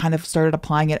everybody kind of started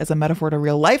applying it as a metaphor to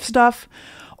real life stuff,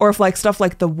 or if like stuff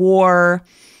like the war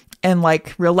and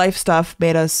like real life stuff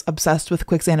made us obsessed with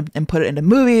quicksand and put it into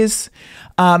movies.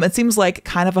 It seems like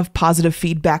kind of a positive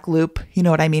feedback loop, you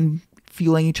know what I mean,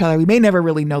 fueling each other. We may never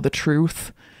really know the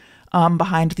truth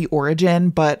behind the origin,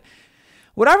 but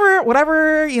whatever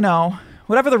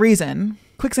the reason,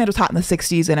 quicksand was hot in the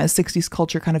 60s, and as 60s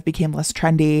culture kind of became less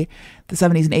trendy, the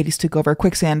 70s and 80s took over.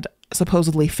 Quicksand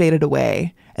supposedly faded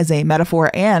away as a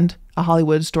metaphor and a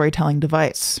Hollywood storytelling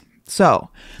device. So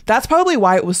that's probably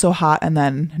why it was so hot and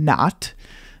then not,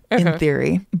 in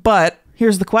theory. But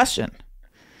here's the question.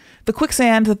 The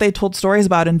quicksand that they told stories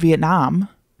about in Vietnam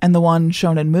and the one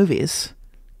shown in movies,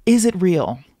 is it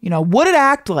real? Would it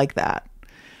act like that?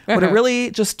 Would it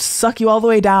really just suck you all the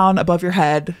way down above your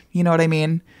head? You know what I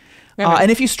mean? And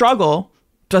if you struggle,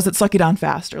 does it suck you down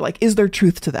faster? Like, is there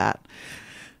truth to that?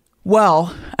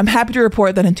 Well, I'm happy to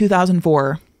report that in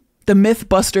 2004, the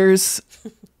Mythbusters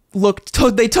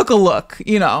took a look,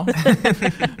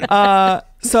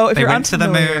 So if They you're went to the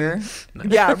unfamiliar,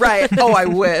 moon. yeah, right. Oh, I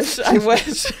wish.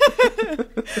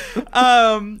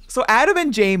 So Adam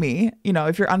and Jamie,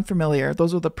 if you're unfamiliar,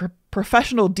 those were the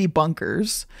professional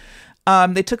debunkers.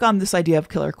 They took on this idea of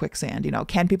killer quicksand.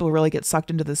 Can people really get sucked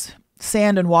into this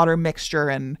sand and water mixture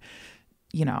and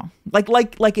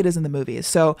like it is in the movies?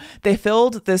 So they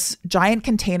filled this giant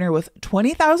container with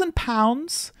 20,000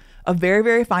 pounds of very,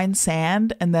 very fine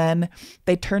sand, and then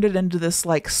they turned it into this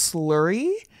like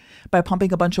slurry by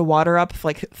pumping a bunch of water up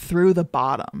like through the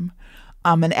bottom.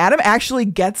 And Adam actually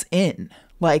gets in,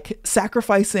 like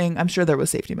sacrificing, I'm sure there was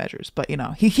safety measures, but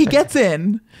he gets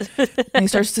in and he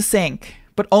starts to sink,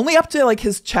 but only up to like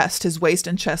his chest, his waist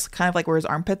and chest, kind of like where his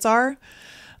armpits are.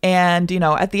 And,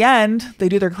 at the end, they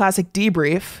do their classic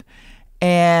debrief,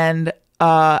 and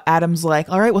Adam's like,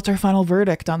 all right, what's our final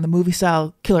verdict on the movie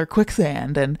style killer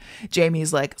quicksand? And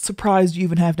Jamie's like, surprised you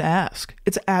even have to ask.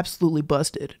 It's absolutely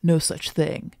busted. No such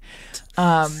thing.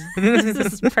 This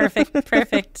is perfect.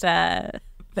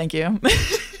 Thank you.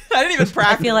 I didn't even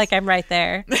practice. I feel like I'm right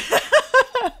there.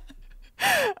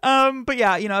 But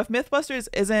yeah, if Mythbusters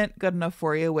isn't good enough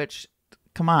for you, which,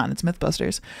 come on, it's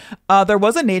Mythbusters. There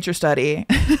was a nature study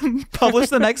published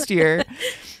the next year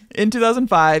in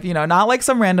 2005, not like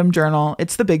some random journal.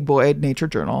 It's the big boy Nature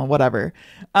journal, whatever.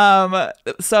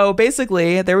 So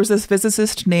basically there was this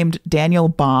physicist named Daniel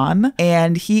Bohn,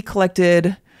 and he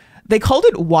collected, they called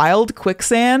it wild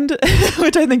quicksand,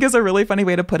 which I think is a really funny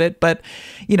way to put it. But,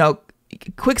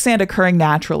 quicksand occurring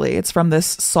naturally. It's from this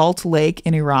salt lake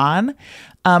in Iran.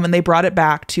 And they brought it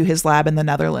back to his lab in the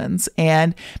Netherlands.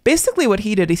 And basically what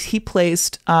he did is he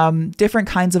placed different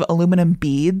kinds of aluminum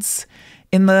beads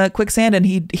in the quicksand, and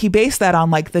he based that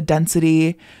on like the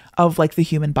density of like the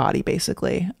human body,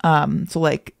 basically. So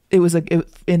like it was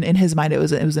in his mind, it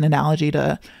was an analogy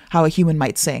to how a human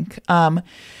might sink.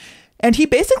 And he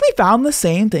basically found the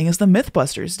same thing as the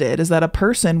Mythbusters did, is that a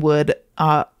person would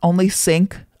only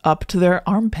sink up to their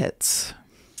armpits.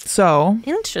 So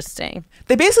interesting.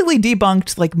 They basically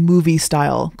debunked like movie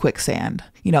style quicksand,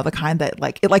 the kind that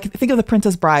like think of The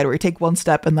Princess Bride, where you take one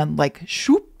step and then like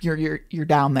shoop, you're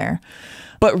down there.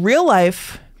 But real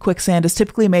life quicksand is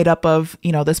typically made up of,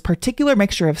 this particular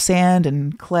mixture of sand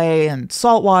and clay and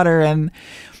salt water. And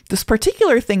this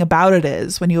particular thing about it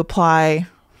is when you apply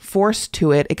force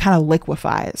to it, it kind of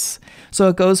liquefies. So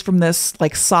it goes from this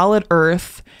like solid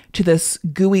earth to this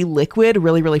gooey liquid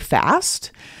really, really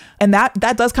fast. And that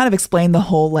does kind of explain the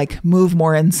whole like move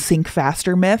more and sink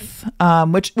faster myth,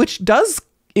 which does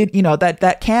it,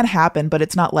 that can happen, but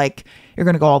it's not like you're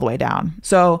going to go all the way down.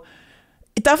 So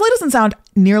it definitely doesn't sound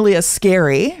nearly as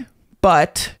scary,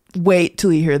 but wait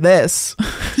till you hear this.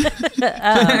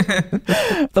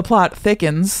 The plot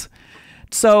thickens.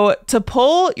 So to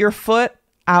pull your foot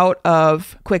out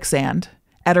of quicksand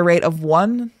at a rate of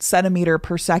 1 centimeter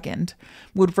per second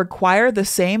would require the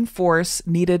same force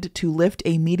needed to lift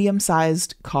a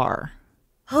medium-sized car.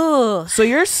 So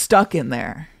you're stuck in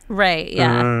there. Right,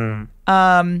 yeah.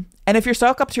 And if you're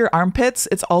stuck up to your armpits,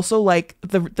 it's also like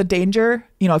the danger,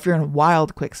 if you're in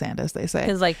wild quicksand, as they say.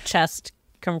 Is like chest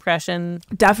compression.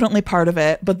 Definitely part of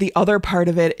it. But the other part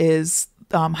of it is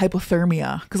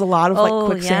hypothermia, because a lot of like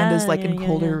quicksand is like in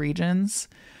colder regions.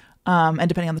 And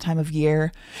depending on the time of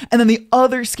year. And then the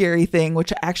other scary thing,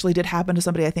 which actually did happen to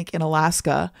somebody, I think, in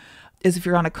Alaska, is if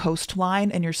you're on a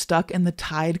coastline and you're stuck and the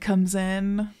tide comes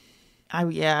in.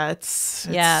 It's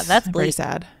that's bleak. Very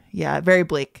sad. Yeah, very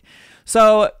bleak.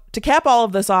 So to cap all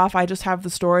of this off, I just have the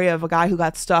story of a guy who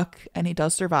got stuck, and he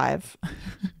does survive.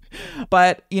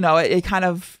 But, it kind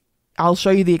of, I'll show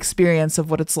you the experience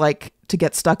of what it's like to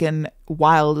get stuck in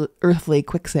wild earthly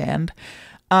quicksand.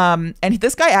 And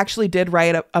this guy actually did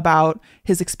write about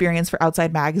his experience for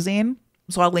Outside Magazine.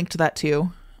 So I'll link to that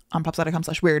too on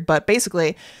popsci.com/weird. But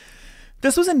basically,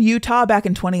 this was in Utah back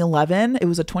in 2011. It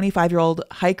was a 25-year-old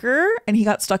hiker, and he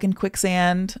got stuck in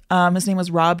quicksand. His name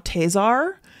was Rob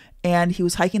Tazar, and he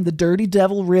was hiking the Dirty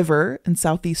Devil River in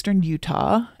southeastern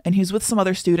Utah. And he was with some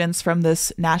other students from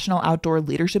this National Outdoor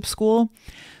Leadership School.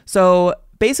 So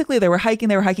basically, they were hiking.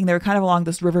 They were kind of along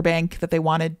this riverbank that they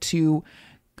wanted to...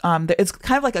 it's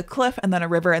kind of like a cliff and then a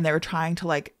river, and they were trying to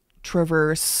like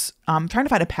traverse, trying to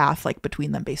find a path like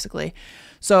between them, basically.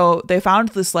 So they found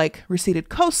this like receded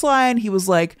coastline. He was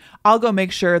like, I'll go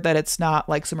make sure that it's not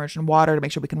like submerged in water to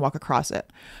make sure we can walk across it.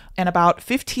 And about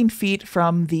 15 feet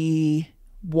from the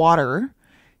water,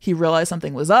 he realized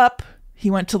something was up. He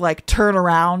went to like turn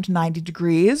around 90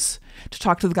 degrees to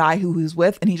talk to the guy who he was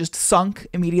with, and he just sunk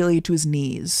immediately to his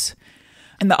knees.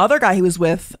 And the other guy he was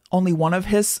with, only one of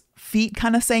his feet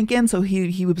kind of sank in, so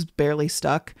he was barely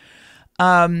stuck.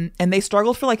 And they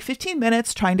struggled for like 15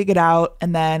 minutes trying to get out.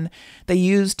 And then they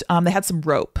used, they had some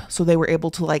rope. So they were able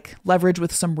to like leverage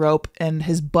with some rope, and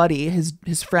his buddy,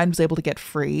 his friend was able to get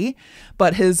free,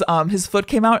 but his foot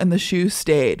came out and the shoe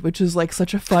stayed, which is like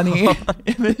such a funny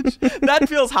image. That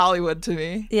feels Hollywood to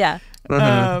me. Yeah.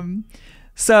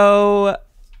 So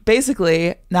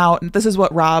basically, now this is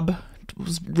what Rob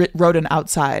wrote in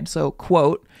Outside. So,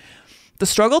 quote, "The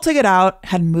struggle to get out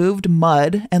had moved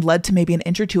mud and led to maybe an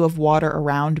inch or two of water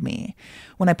around me.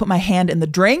 When I put my hand in the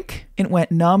drink, it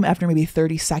went numb after maybe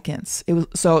 30 seconds. It was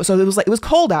so it was like, it was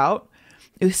cold out.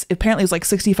 Apparently it was like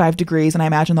 65 degrees, and I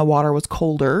imagine the water was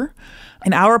colder.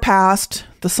 An hour passed.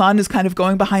 The sun is kind of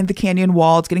going behind the canyon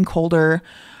wall. It's getting colder.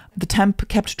 The temp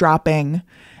kept dropping,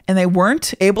 and they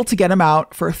weren't able to get him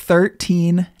out for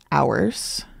 13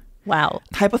 hours. Wow.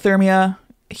 Hypothermia,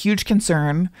 huge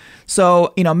concern.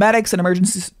 So, medics and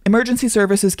emergency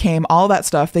services came, all that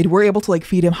stuff. They were able to like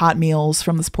feed him hot meals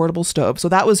from this portable stove. So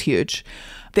that was huge.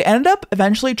 They ended up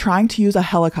eventually trying to use a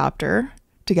helicopter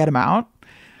to get him out.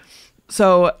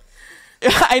 So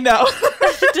I know.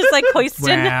 Just like hoisted.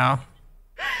 Wow.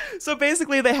 So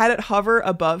basically they had it hover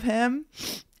above him,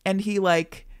 and he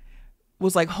like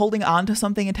was like holding on to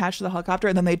something attached to the helicopter,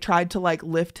 and then they tried to like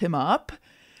lift him up.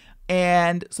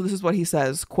 And so this is what he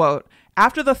says, quote,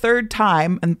 "After the third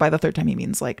time," and by the third time he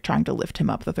means like trying to lift him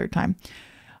up the third time,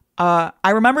 "I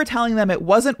remember telling them it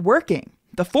wasn't working.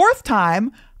 The fourth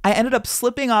time, I ended up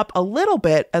slipping up a little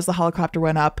bit as the helicopter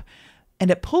went up,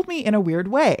 and it pulled me in a weird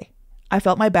way. I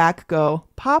felt my back go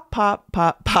pop, pop,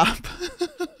 pop, pop."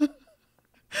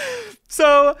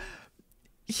 So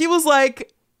he was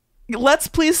like, "Let's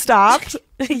please stop."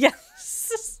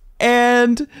 Yes.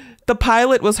 And the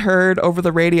pilot was heard over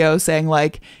the radio saying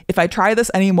like, "If I try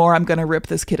this anymore, I'm going to rip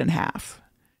this kid in half."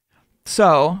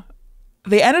 So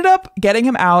they ended up getting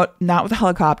him out, not with a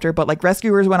helicopter, but like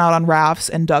rescuers went out on rafts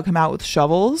and dug him out with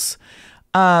shovels.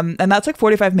 And that took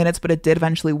 45 minutes, but it did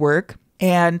eventually work.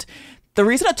 And the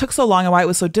reason it took so long and why it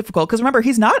was so difficult, because remember,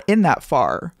 he's not in that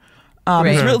far.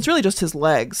 Right. It's really just his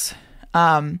legs.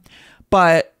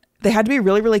 But they had to be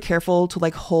really, really careful to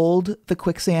like hold the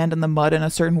quicksand and the mud in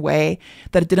a certain way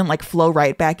that it didn't like flow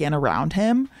right back in around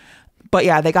him. But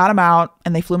yeah, they got him out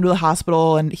and they flew him to the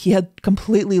hospital, and he had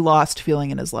completely lost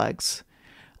feeling in his legs.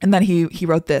 And then he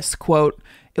wrote this, quote,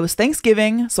 "It was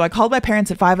Thanksgiving, so I called my parents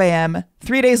at 5 a.m.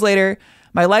 3 days later,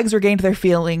 my legs regained their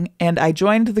feeling, and I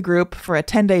joined the group for a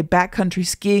 10-day backcountry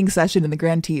skiing session in the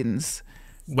Grand Tetons."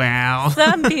 Wow.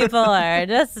 Some people are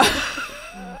just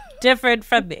different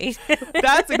from me.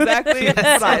 That's exactly what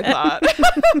I thought.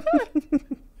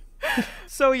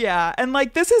 So yeah, and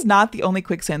like this is not the only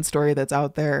quicksand story that's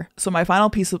out there. So my final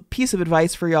piece of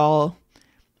advice for y'all: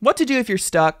 what to do if you're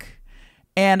stuck.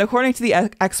 And according to the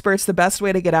experts, the best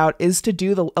way to get out is to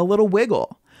do a little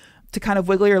wiggle, to kind of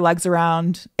wiggle your legs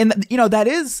around. And that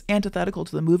is antithetical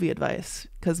to the movie advice,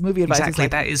 because movie advice Exactly. is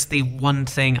like, that is the one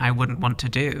thing I wouldn't want to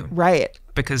do. right.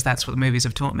 Because that's what the movies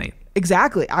have taught me.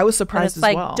 Exactly. I was And surprised it's as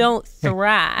like, well. don't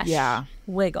thrash. Yeah.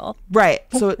 Wiggle. Right.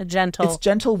 So A gentle. it's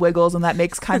gentle wiggles, and that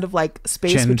makes kind of like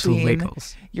space Gentle between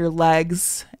wiggles. your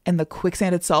legs and the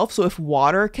quicksand itself. So if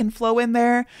water can flow in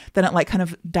there, then it like kind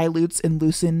of dilutes and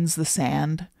loosens the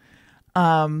sand.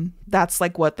 That's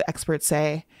like what the experts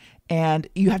say. And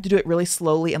you have to do it really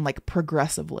slowly and like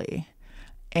progressively.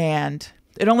 And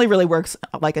it only really works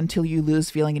like until you lose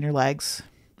feeling in your legs.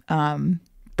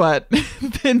 But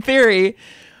in theory,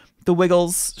 the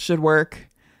wiggles should work.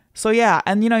 So yeah,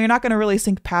 and you're not going to really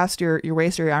sink past your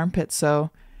waist or your armpits. So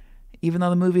even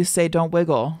though the movies say don't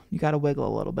wiggle, you got to wiggle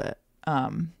a little bit.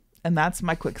 And that's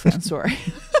my quicksand story.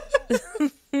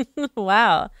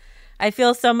 Wow. I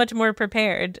feel so much more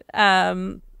prepared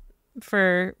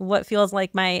for what feels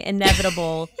like my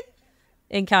inevitable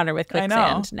encounter with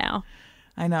quicksand now.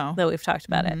 I know. Though we've talked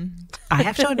about it. I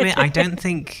have to admit, I don't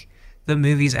think the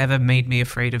movies ever made me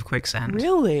afraid of quicksand.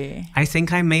 Really? I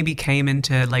think I maybe came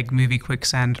into like movie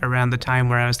quicksand around the time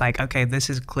where I was like, okay, this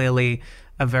is clearly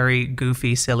a very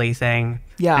goofy, silly thing,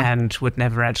 and would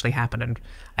never actually happen. And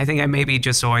I think I maybe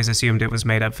just always assumed it was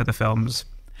made up for the films.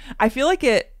 I feel like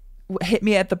it hit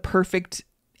me at the perfect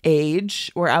age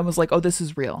where I was like, oh, this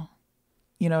is real.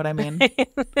 You know what I mean?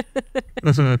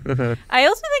 I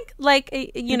also think, like,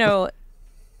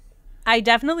 I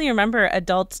definitely remember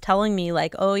adults telling me,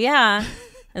 like, oh, yeah.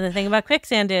 And the thing about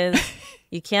quicksand is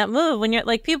you can't move when you're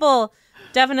like, people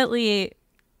definitely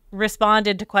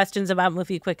responded to questions about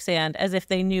movie quicksand as if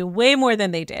they knew way more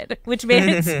than they did, which made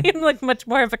it seem like much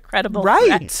more of a credible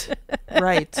threat.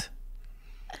 Right.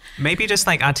 Maybe just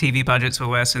like our TV budgets were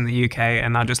worse in the UK,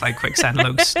 and now just like Quicksand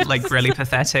looks like really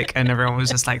pathetic, and everyone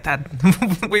was just like,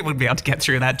 that we would be able to get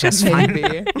through that just fine.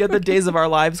 Maybe. Yeah, the days of our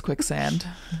lives, Quicksand.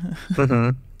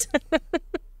 All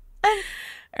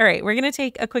right, we're going to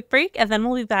take a quick break, and then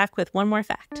we'll be back with one more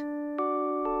fact.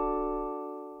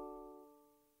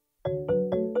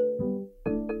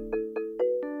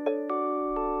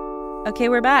 Okay,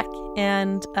 we're back,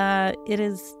 and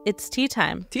it's tea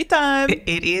time. Tea time.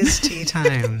 It is tea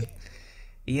time.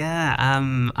 Yeah,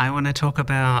 I want to talk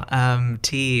about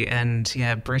tea and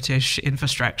British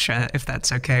infrastructure, if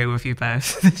that's okay with you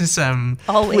both. This is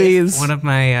Always. Please. one of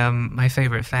my my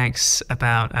favorite facts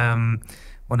about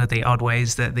one of the odd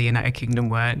ways that the United Kingdom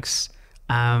works.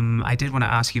 I did want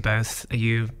to ask you both: are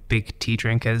you big tea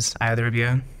drinkers, either of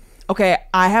you? Okay,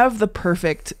 I have the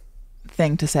perfect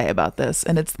thing to say about this,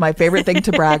 and it's my favorite thing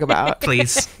to brag about.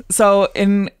 Please. So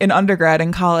in undergrad,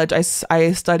 in college,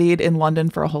 I studied in London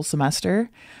for a whole semester,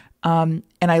 and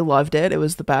I loved it. It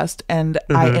was the best. And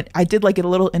I did like a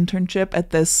little internship at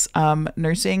this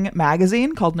nursing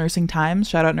magazine called Nursing Times.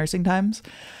 Shout out Nursing Times.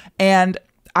 And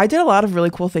I did a lot of really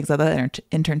cool things at that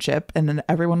internship, and then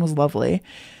everyone was lovely.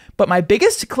 But my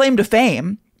biggest claim to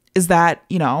fame is that,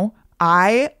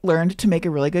 I learned to make a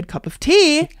really good cup of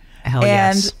tea. Hell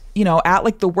and yes. At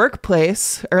like the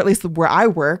workplace, or at least where I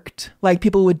worked, like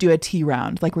people would do a tea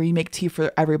round, like where you make tea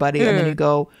for everybody and then you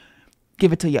go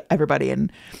give it to everybody.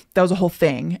 And that was a whole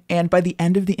thing. And by the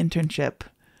end of the internship,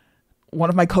 one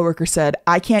of my coworkers said,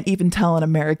 I can't even tell an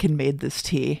American made this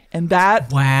tea. And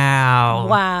that,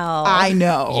 Wow. I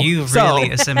know. You really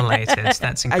assimilated.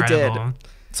 That's incredible. I did.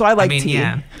 So I like tea.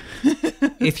 Yeah.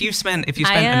 If you spent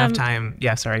enough time,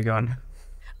 sorry, go on.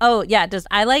 Oh, yeah.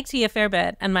 I like tea a fair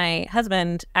bit, and my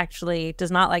husband actually does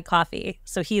not like coffee.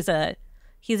 So he's a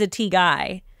tea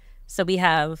guy. So we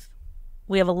have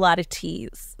a lot of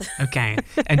teas. Okay.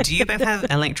 And do you both have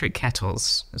electric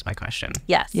kettles? Is my question.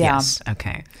 Yes. Yeah. Yes.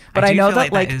 Okay. But I know feel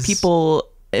that is...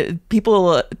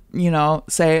 people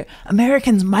say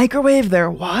Americans microwave their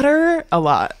water a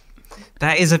lot.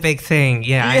 That is a big thing.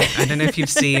 Yeah. I don't know if you've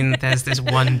seen, there's this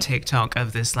one TikTok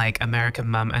of this like American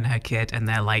mum and her kid, and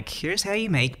they're like, here's how you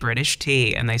make British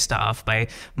tea. And they start off by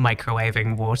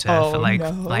microwaving water for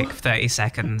like 30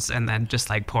 seconds and then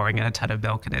just like pouring in a ton of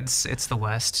milk. And it's the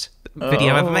worst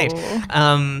video ever made.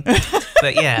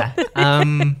 But yeah.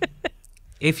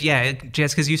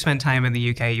 Just because you spent time in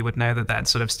the UK, you would know that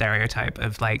sort of stereotype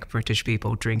of like British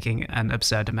people drinking an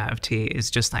absurd amount of tea is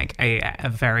just like a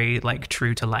very like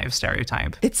true to life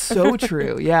stereotype. It's so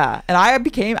true. Yeah. And I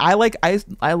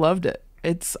loved it.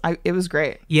 It was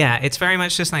great. Yeah, it's very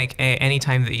much just like any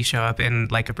time that you show up in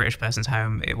like a British person's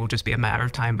home, it will just be a matter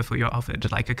of time before you're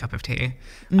offered like a cup of tea.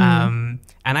 And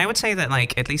I would say that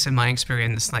like, at least in my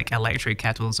experience, like electric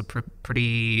kettles are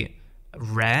pretty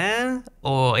rare,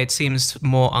 or it seems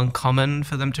more uncommon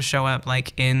for them to show up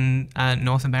like in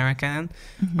North America,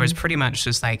 whereas pretty much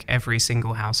just like every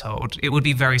single household, it would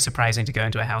be very surprising to go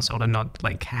into a household and not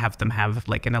like have them have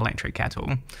like an electric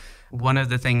kettle. One of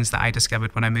the things that I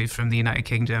discovered when I moved from the United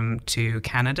Kingdom to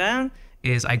Canada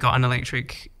is I got an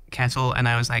electric kettle and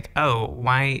I was like, oh,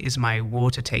 why is my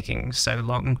water taking so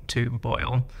long to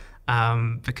boil?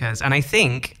 Because, and I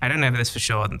don't know this for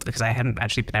sure because I hadn't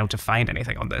actually been able to find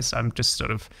anything on this. I'm just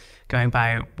sort of going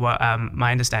by what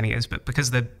my understanding is, but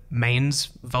because the mains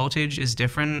voltage is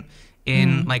different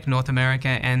in like North America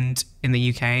and in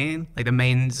the UK, like the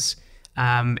mains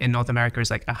in North America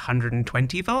is like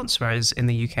 120 volts, whereas in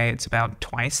the UK it's about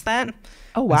twice that.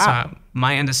 Oh, wow. And so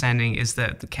my understanding is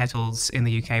that the kettles in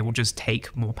the UK will just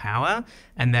take more power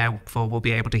and therefore will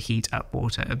be able to heat up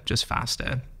water just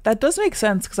faster. That does make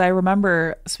sense because I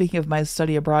remember, speaking of my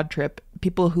study abroad trip,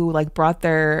 people who like brought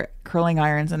their curling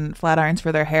irons and flat irons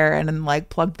for their hair and then like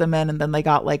plugged them in and then they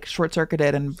got like short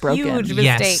circuited and broken. Huge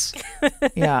Yes.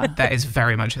 mistake. Yeah. That is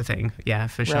very much a thing. Yeah,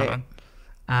 for sure.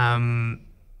 Right.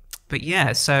 But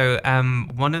yeah, so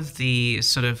one of the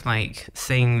sort of like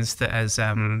things that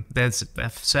there's a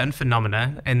certain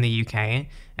phenomena in the UK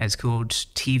is called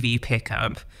TV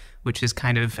pickup, which is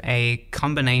kind of a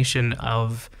combination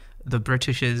of the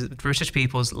British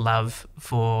people's love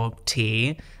for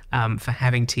tea, for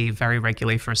having tea very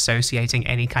regularly, for associating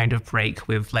any kind of break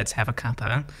with let's have a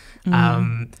cuppa,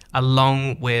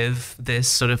 along with this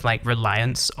sort of like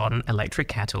reliance on electric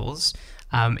kettles,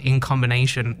 in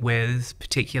combination with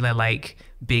particular like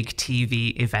big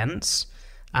TV events.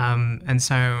 And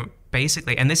so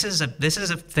basically, and this is a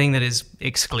thing that is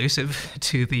exclusive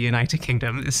to the United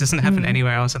Kingdom. This doesn't happen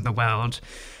anywhere else in the world.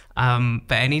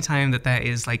 But anytime that there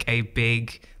is like a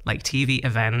big like TV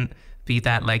event be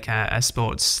that like a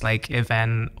sports like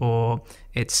event, or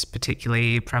it's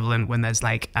particularly prevalent when there's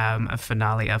like a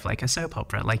finale of like a soap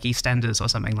opera, like EastEnders or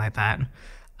something like that.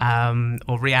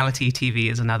 Or reality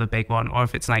TV is another big one, or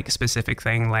if it's like a specific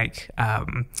thing like a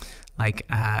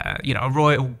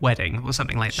royal wedding or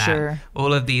something like that. Sure.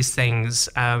 All of these things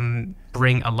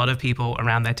bring a lot of people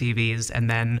around their TVs, and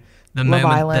then the Love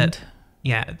moment Island.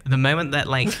 the moment that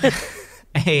like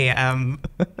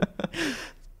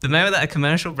the moment that a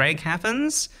commercial break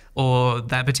happens or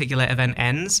that particular event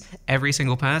ends, every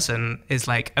single person is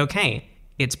like, okay,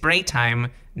 it's break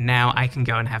time. Now I can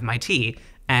go and have my tea.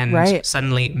 And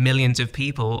suddenly millions of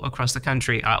people across the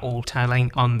country are all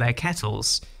turning on their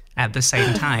kettles at the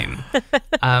same time.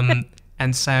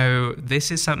 And so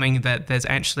this is something that there's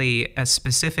actually a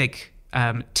specific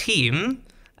team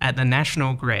at the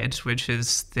National Grid, which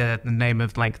is the name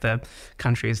of like the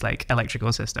country's like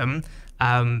electrical system.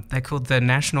 They're called the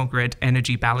National Grid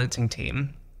Energy Balancing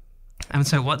Team. And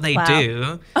so what they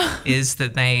do is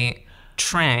that they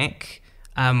track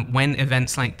when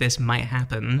events like this might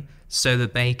happen, so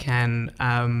that they can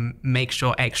make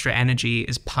sure extra energy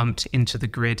is pumped into the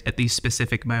grid at these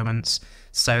specific moments,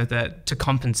 so that to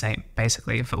compensate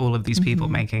basically for all of these people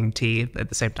making tea at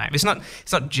the same time. It's not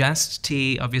just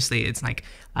tea. Obviously, it's like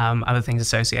other things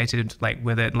associated like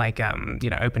with it, like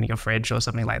opening your fridge or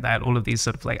something like that. All of these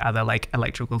sort of like other like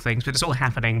electrical things, but it's all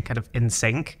happening kind of in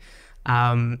sync.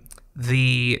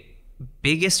 The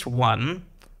biggest one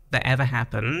that ever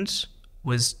happened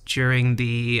was during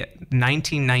the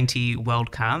 1990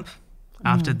 World Cup,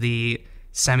 after the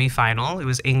semi-final. It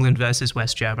was England versus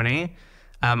West Germany.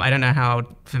 I don't know how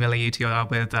familiar you two are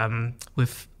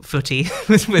with footy,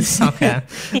 with soccer.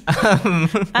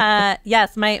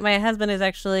 Yes, my husband is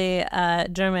actually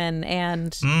German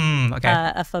and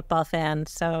a football fan,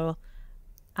 so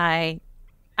I'm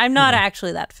not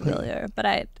actually that familiar,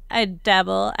 but I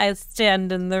dabble. I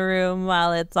stand in the room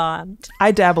while it's on. I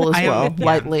dabble as well,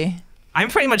 lightly. I'm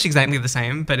pretty much exactly the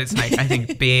same, but it's like, I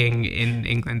think being in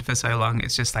England for so long,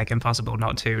 it's just like impossible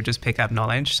not to just pick up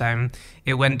knowledge. So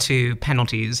it went to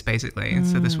penalties, basically.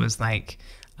 So this was like,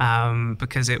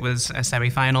 because it was a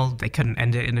semi-final, they couldn't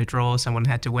end it in a draw. Someone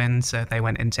had to win. So they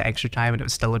went into extra time and it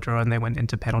was still a draw, and they went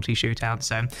into penalty shootout.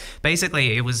 So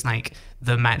basically it was like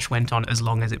the match went on as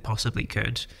long as it possibly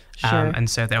could. Sure. And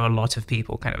so there were a lot of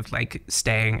people kind of like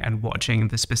staying and watching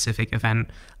the specific event.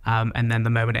 And then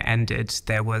the moment it ended,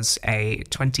 there was a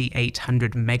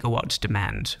 2,800 megawatt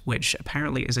demand, which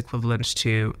apparently is equivalent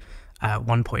to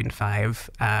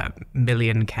 1.5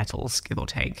 million kettles, give or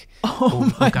take, all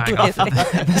going off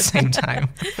at the same time.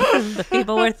 The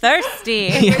people were thirsty.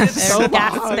 Yes. They're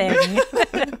gasping.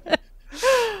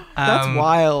 That's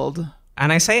wild.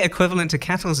 And I say equivalent to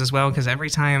kettles as well, because every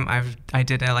time I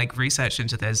did like research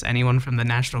into this, anyone from the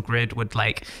National Grid would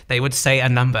they would say a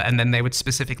number, and then they would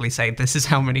specifically say, this is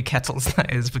how many kettles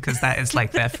that is, because that is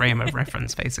like their frame of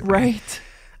reference, basically. Right.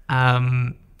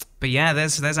 But yeah,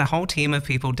 there's a whole team of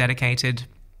people dedicated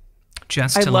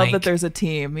just to I love that there's a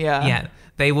team. Yeah. Yeah.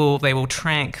 They will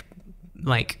track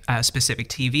like specific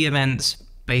TV events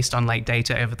based on like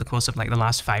data over the course of like the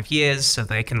last 5 years, so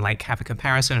they can like have a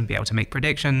comparison and be able to make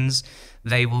predictions.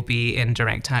 They will be in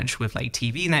direct touch with like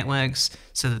TV networks,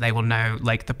 so that they will know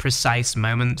like the precise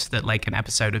moment that like an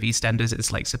episode of EastEnders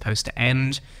is like supposed to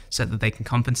end, so that they can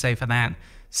compensate for that.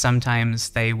 Sometimes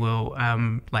they will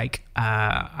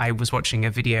I was watching a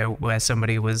video where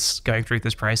somebody was going through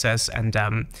this process, and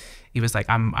he was like,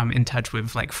 I'm in touch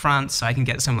with like France, so I can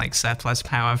get some like surplus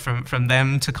power from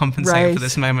them to compensate for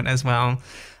this moment as well.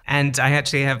 And I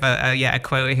actually have a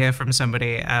quote here from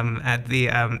somebody at the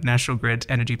National Grid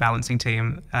Energy Balancing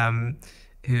Team,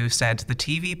 who said, the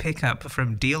TV pickup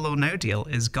from Deal or No Deal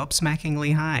is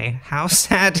gobsmackingly high. How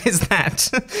sad is that?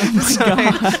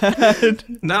 God.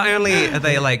 Not only are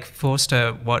they like forced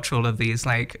to watch all of these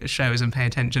like shows and pay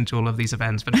attention to all of these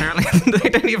events, but apparently they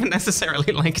don't even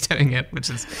necessarily like doing it,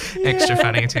 which is extra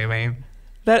funny to me.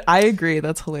 That I agree.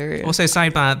 That's hilarious. Also,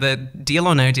 sidebar, the Deal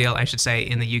or No Deal, I should say,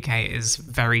 in the UK is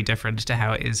very different to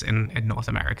how it is in North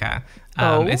America.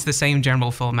 It's the same general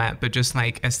format, but just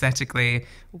like aesthetically,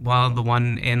 while the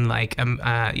one in like in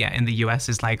the US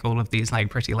is like all of these like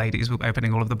pretty ladies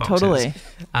opening all of the boxes. Totally.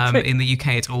 In the UK,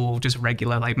 it's all just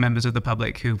regular like members of the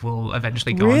public who will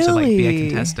eventually go on to like be a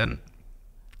contestant.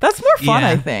 That's more fun,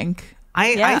 I think.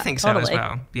 I think so totally. as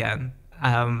well. Yeah.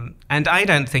 And I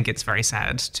don't think it's very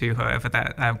sad to whoever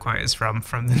that quote is from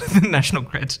the National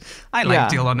Grid. I like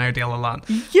Deal or No Deal a lot.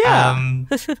 Yeah.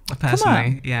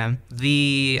 Personally, yeah.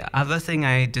 The other thing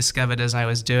I discovered as I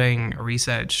was doing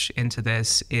research into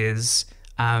this is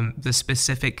the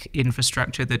specific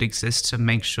infrastructure that exists to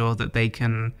make sure that they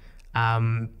can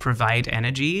provide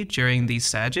energy during these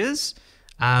surges.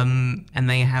 And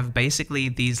they have basically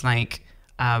these like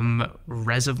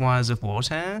reservoirs of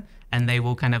water, and they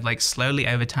will kind of like slowly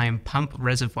over time pump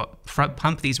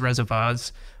these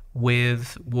reservoirs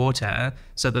with water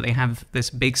so that they have this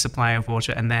big supply of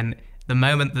water. And then the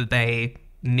moment that they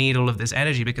need all of this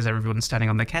energy because everyone's standing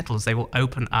on their kettles, they will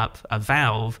open up a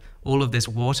valve, all of this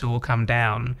water will come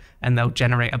down, and they'll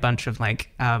generate a bunch of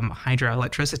like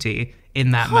hydroelectricity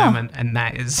in that moment, and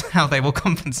that is how they will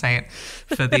compensate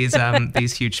for these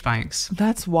huge spikes.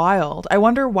 That's wild. I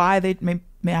wonder why I don't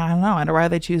know. I wonder why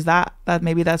they choose that. That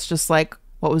maybe that's just like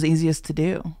what was easiest to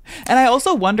do. And I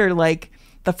also wonder, like,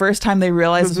 the first time they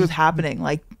realized this was happening,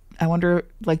 like, I wonder,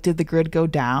 like, did the grid go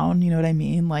down? You know what I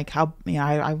mean? Like, how?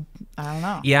 I don't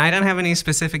know. Yeah, I don't have any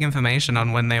specific information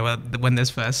on when this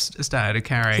first started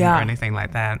occurring or anything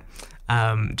like that.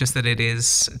 Just that it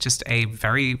is just a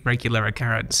very regular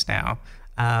occurrence now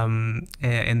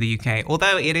in the UK.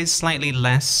 Although it is slightly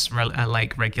less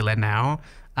regular now,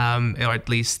 or at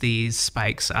least these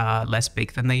spikes are less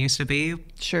big than they used to be.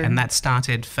 Sure. And that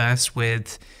started first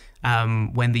with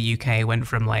when the UK went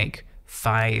from like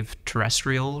 5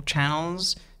 terrestrial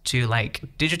channels to like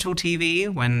digital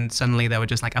TV, when suddenly there were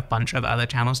just like a bunch of other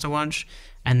channels to watch.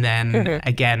 And then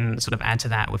again, sort of add to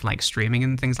that with like streaming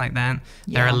and things like that.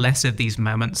 Yeah. There are less of these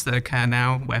moments that occur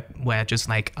now where just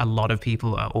like a lot of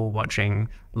people are all watching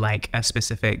like a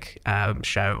specific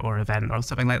show or event or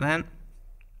something like that.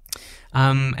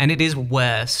 And it is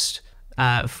worst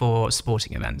for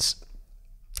sporting events.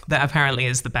 That apparently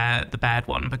is the bad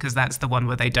one, because that's the one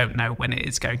where they don't know when it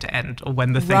is going to end or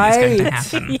when the thing is going to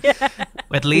happen. Yeah.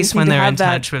 At least when they're in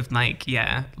touch with like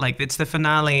it's the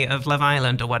finale of Love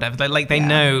Island or whatever. They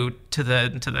know to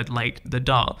the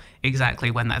dot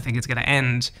exactly when that thing is going to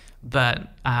end. But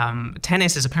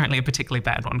tennis is apparently a particularly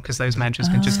bad one, because those matches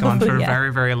can just go on for a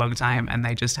very, very long time, and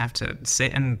they just have to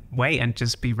sit and wait and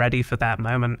just be ready for that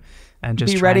moment. And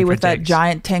just be ready with that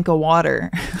giant tank of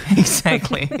water.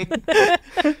 Exactly.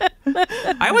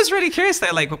 I was really curious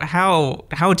though, like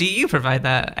how do you provide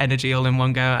that energy all in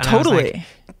one go? And totally.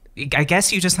 I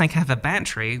guess you just like have a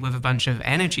battery with a bunch of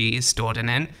energy stored in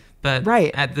it, but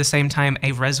at the same time,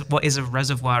 what is a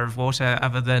reservoir of water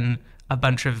other than a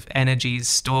bunch of energy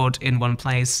stored in one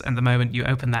place, and the moment you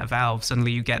open that valve,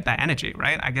 suddenly you get that energy,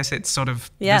 right? I guess it's sort of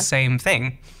the same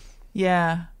thing.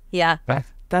 Yeah. Yeah.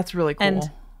 That's really cool. And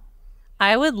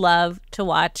I would love to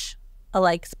watch a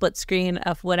like split screen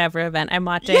of whatever event I'm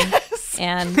watching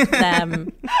and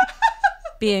them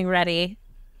being ready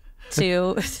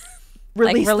to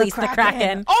release the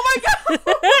Kraken. Oh my god!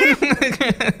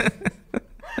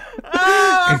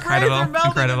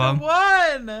 Incredible.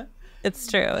 One. It's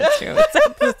true. I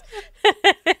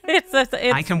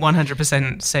can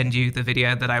 100% send you the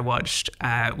video that I watched,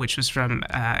 which was from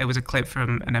it was a clip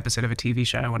from an episode of a TV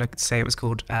show. I want to say it was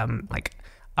called like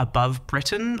Above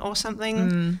Britain or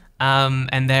something.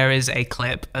 And there is a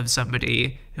clip of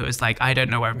somebody who was like, I don't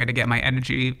know where I'm going to get my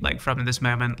energy like from in this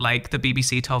moment. Like the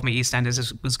BBC told me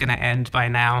EastEnders was going to end by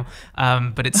now,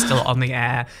 but it's still on the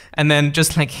air. And then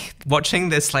just like watching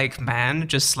this like man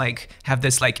just like have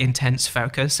this like intense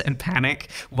focus and panic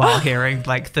while hearing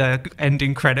like the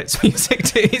ending credits music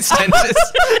to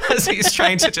EastEnders as he's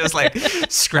trying to just like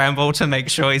scramble to make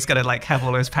sure he's going to like have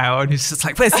all his power. And he's just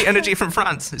like, where's the energy from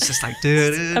France? It's just like,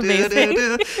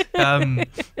 amazing.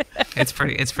 It's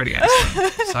pretty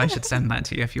awesome. So I should send that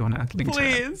to you if you want to link to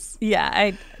it. Please. Yeah,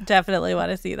 I definitely want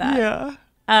to see that.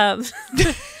 Yeah.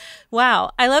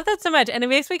 Wow, I love that so much, and it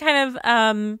makes me kind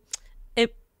of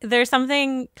there's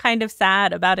something kind of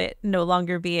sad about it no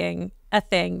longer being a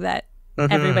thing that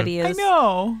everybody is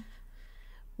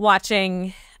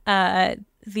watching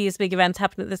these big events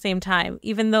happen at the same time,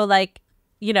 even though like,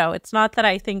 you know, it's not that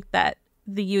I think that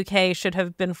the UK should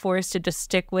have been forced to just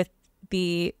stick with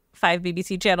the 5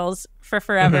 BBC channels for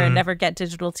forever and never get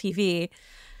digital TV,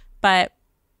 but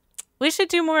we should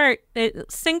do more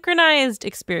synchronized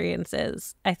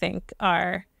experiences. I think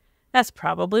that's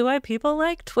probably why people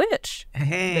like Twitch.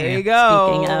 Hey, there you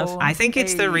go. Speaking of, I think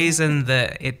it's the reason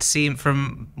that it seemed,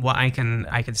 from what I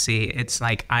can see, it's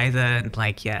like either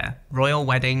like royal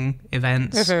wedding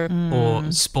events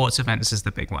or sports events is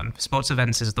the big one. Sports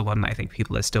events is the one that I think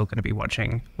people are still going to be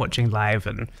watching live,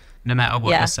 and no matter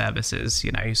what the service is,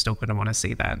 you know, you're still going to want to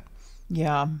see that.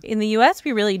 Yeah. In the US,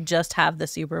 we really just have the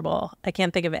Super Bowl. I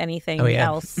can't think of anything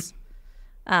else.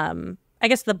 I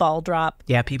guess the ball drop.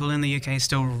 Yeah, people in the UK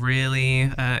still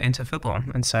really into football.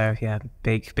 And so,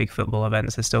 big football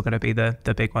events are still going to be the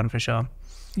big one for sure.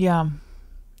 Yeah,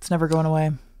 it's never going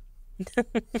away.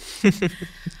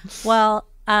 Well,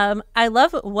 I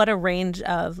love what a range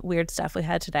of weird stuff we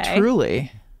had today.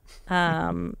 Truly.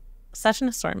 Such an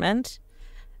assortment.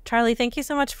 Charlie, thank you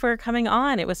so much for coming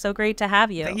on. It was so great to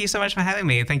have you. Thank you so much for having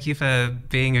me. Thank you for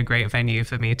being a great venue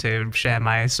for me to share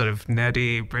my sort of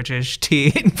nerdy British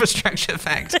tea infrastructure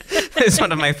fact. It's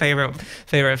one of my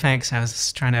favorite facts. I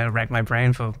was trying to rack my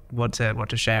brain for what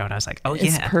to share, and I was like, oh It's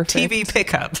yeah, perfect. TV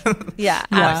pickup. Yeah,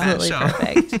 absolutely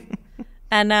perfect.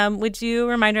 And would you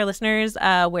remind our listeners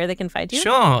where they can find you?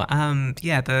 Sure.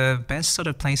 The best sort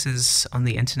of places on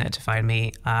the internet to find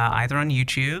me are either on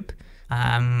YouTube.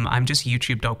 I'm just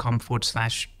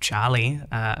youtube.com/Charlie.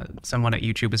 Someone at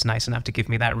YouTube was nice enough to give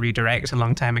me that redirect a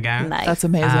long time ago. Nice. That's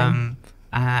amazing.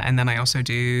 And then I also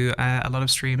do a lot of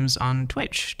streams on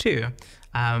Twitch too.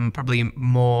 Probably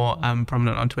more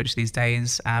prominent on Twitch these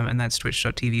days. And that's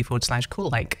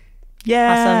twitch.tv/coollike.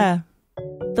 Yeah. Awesome.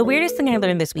 The Weirdest Thing I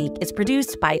Learned This Week is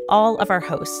produced by all of our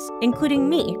hosts, including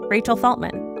me, Rachel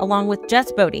Feltman, along with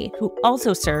Jess Boddy, who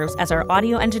also serves as our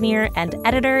audio engineer and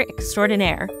editor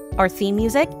extraordinaire. Our theme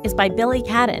music is by Billy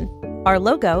Cadden. Our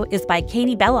logo is by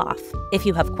Katie Beloff. If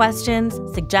you have questions,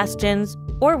 suggestions,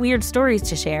 or weird stories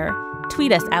to share,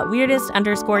 tweet us at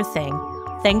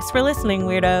weirdest_thing. Thanks for listening,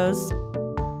 weirdos.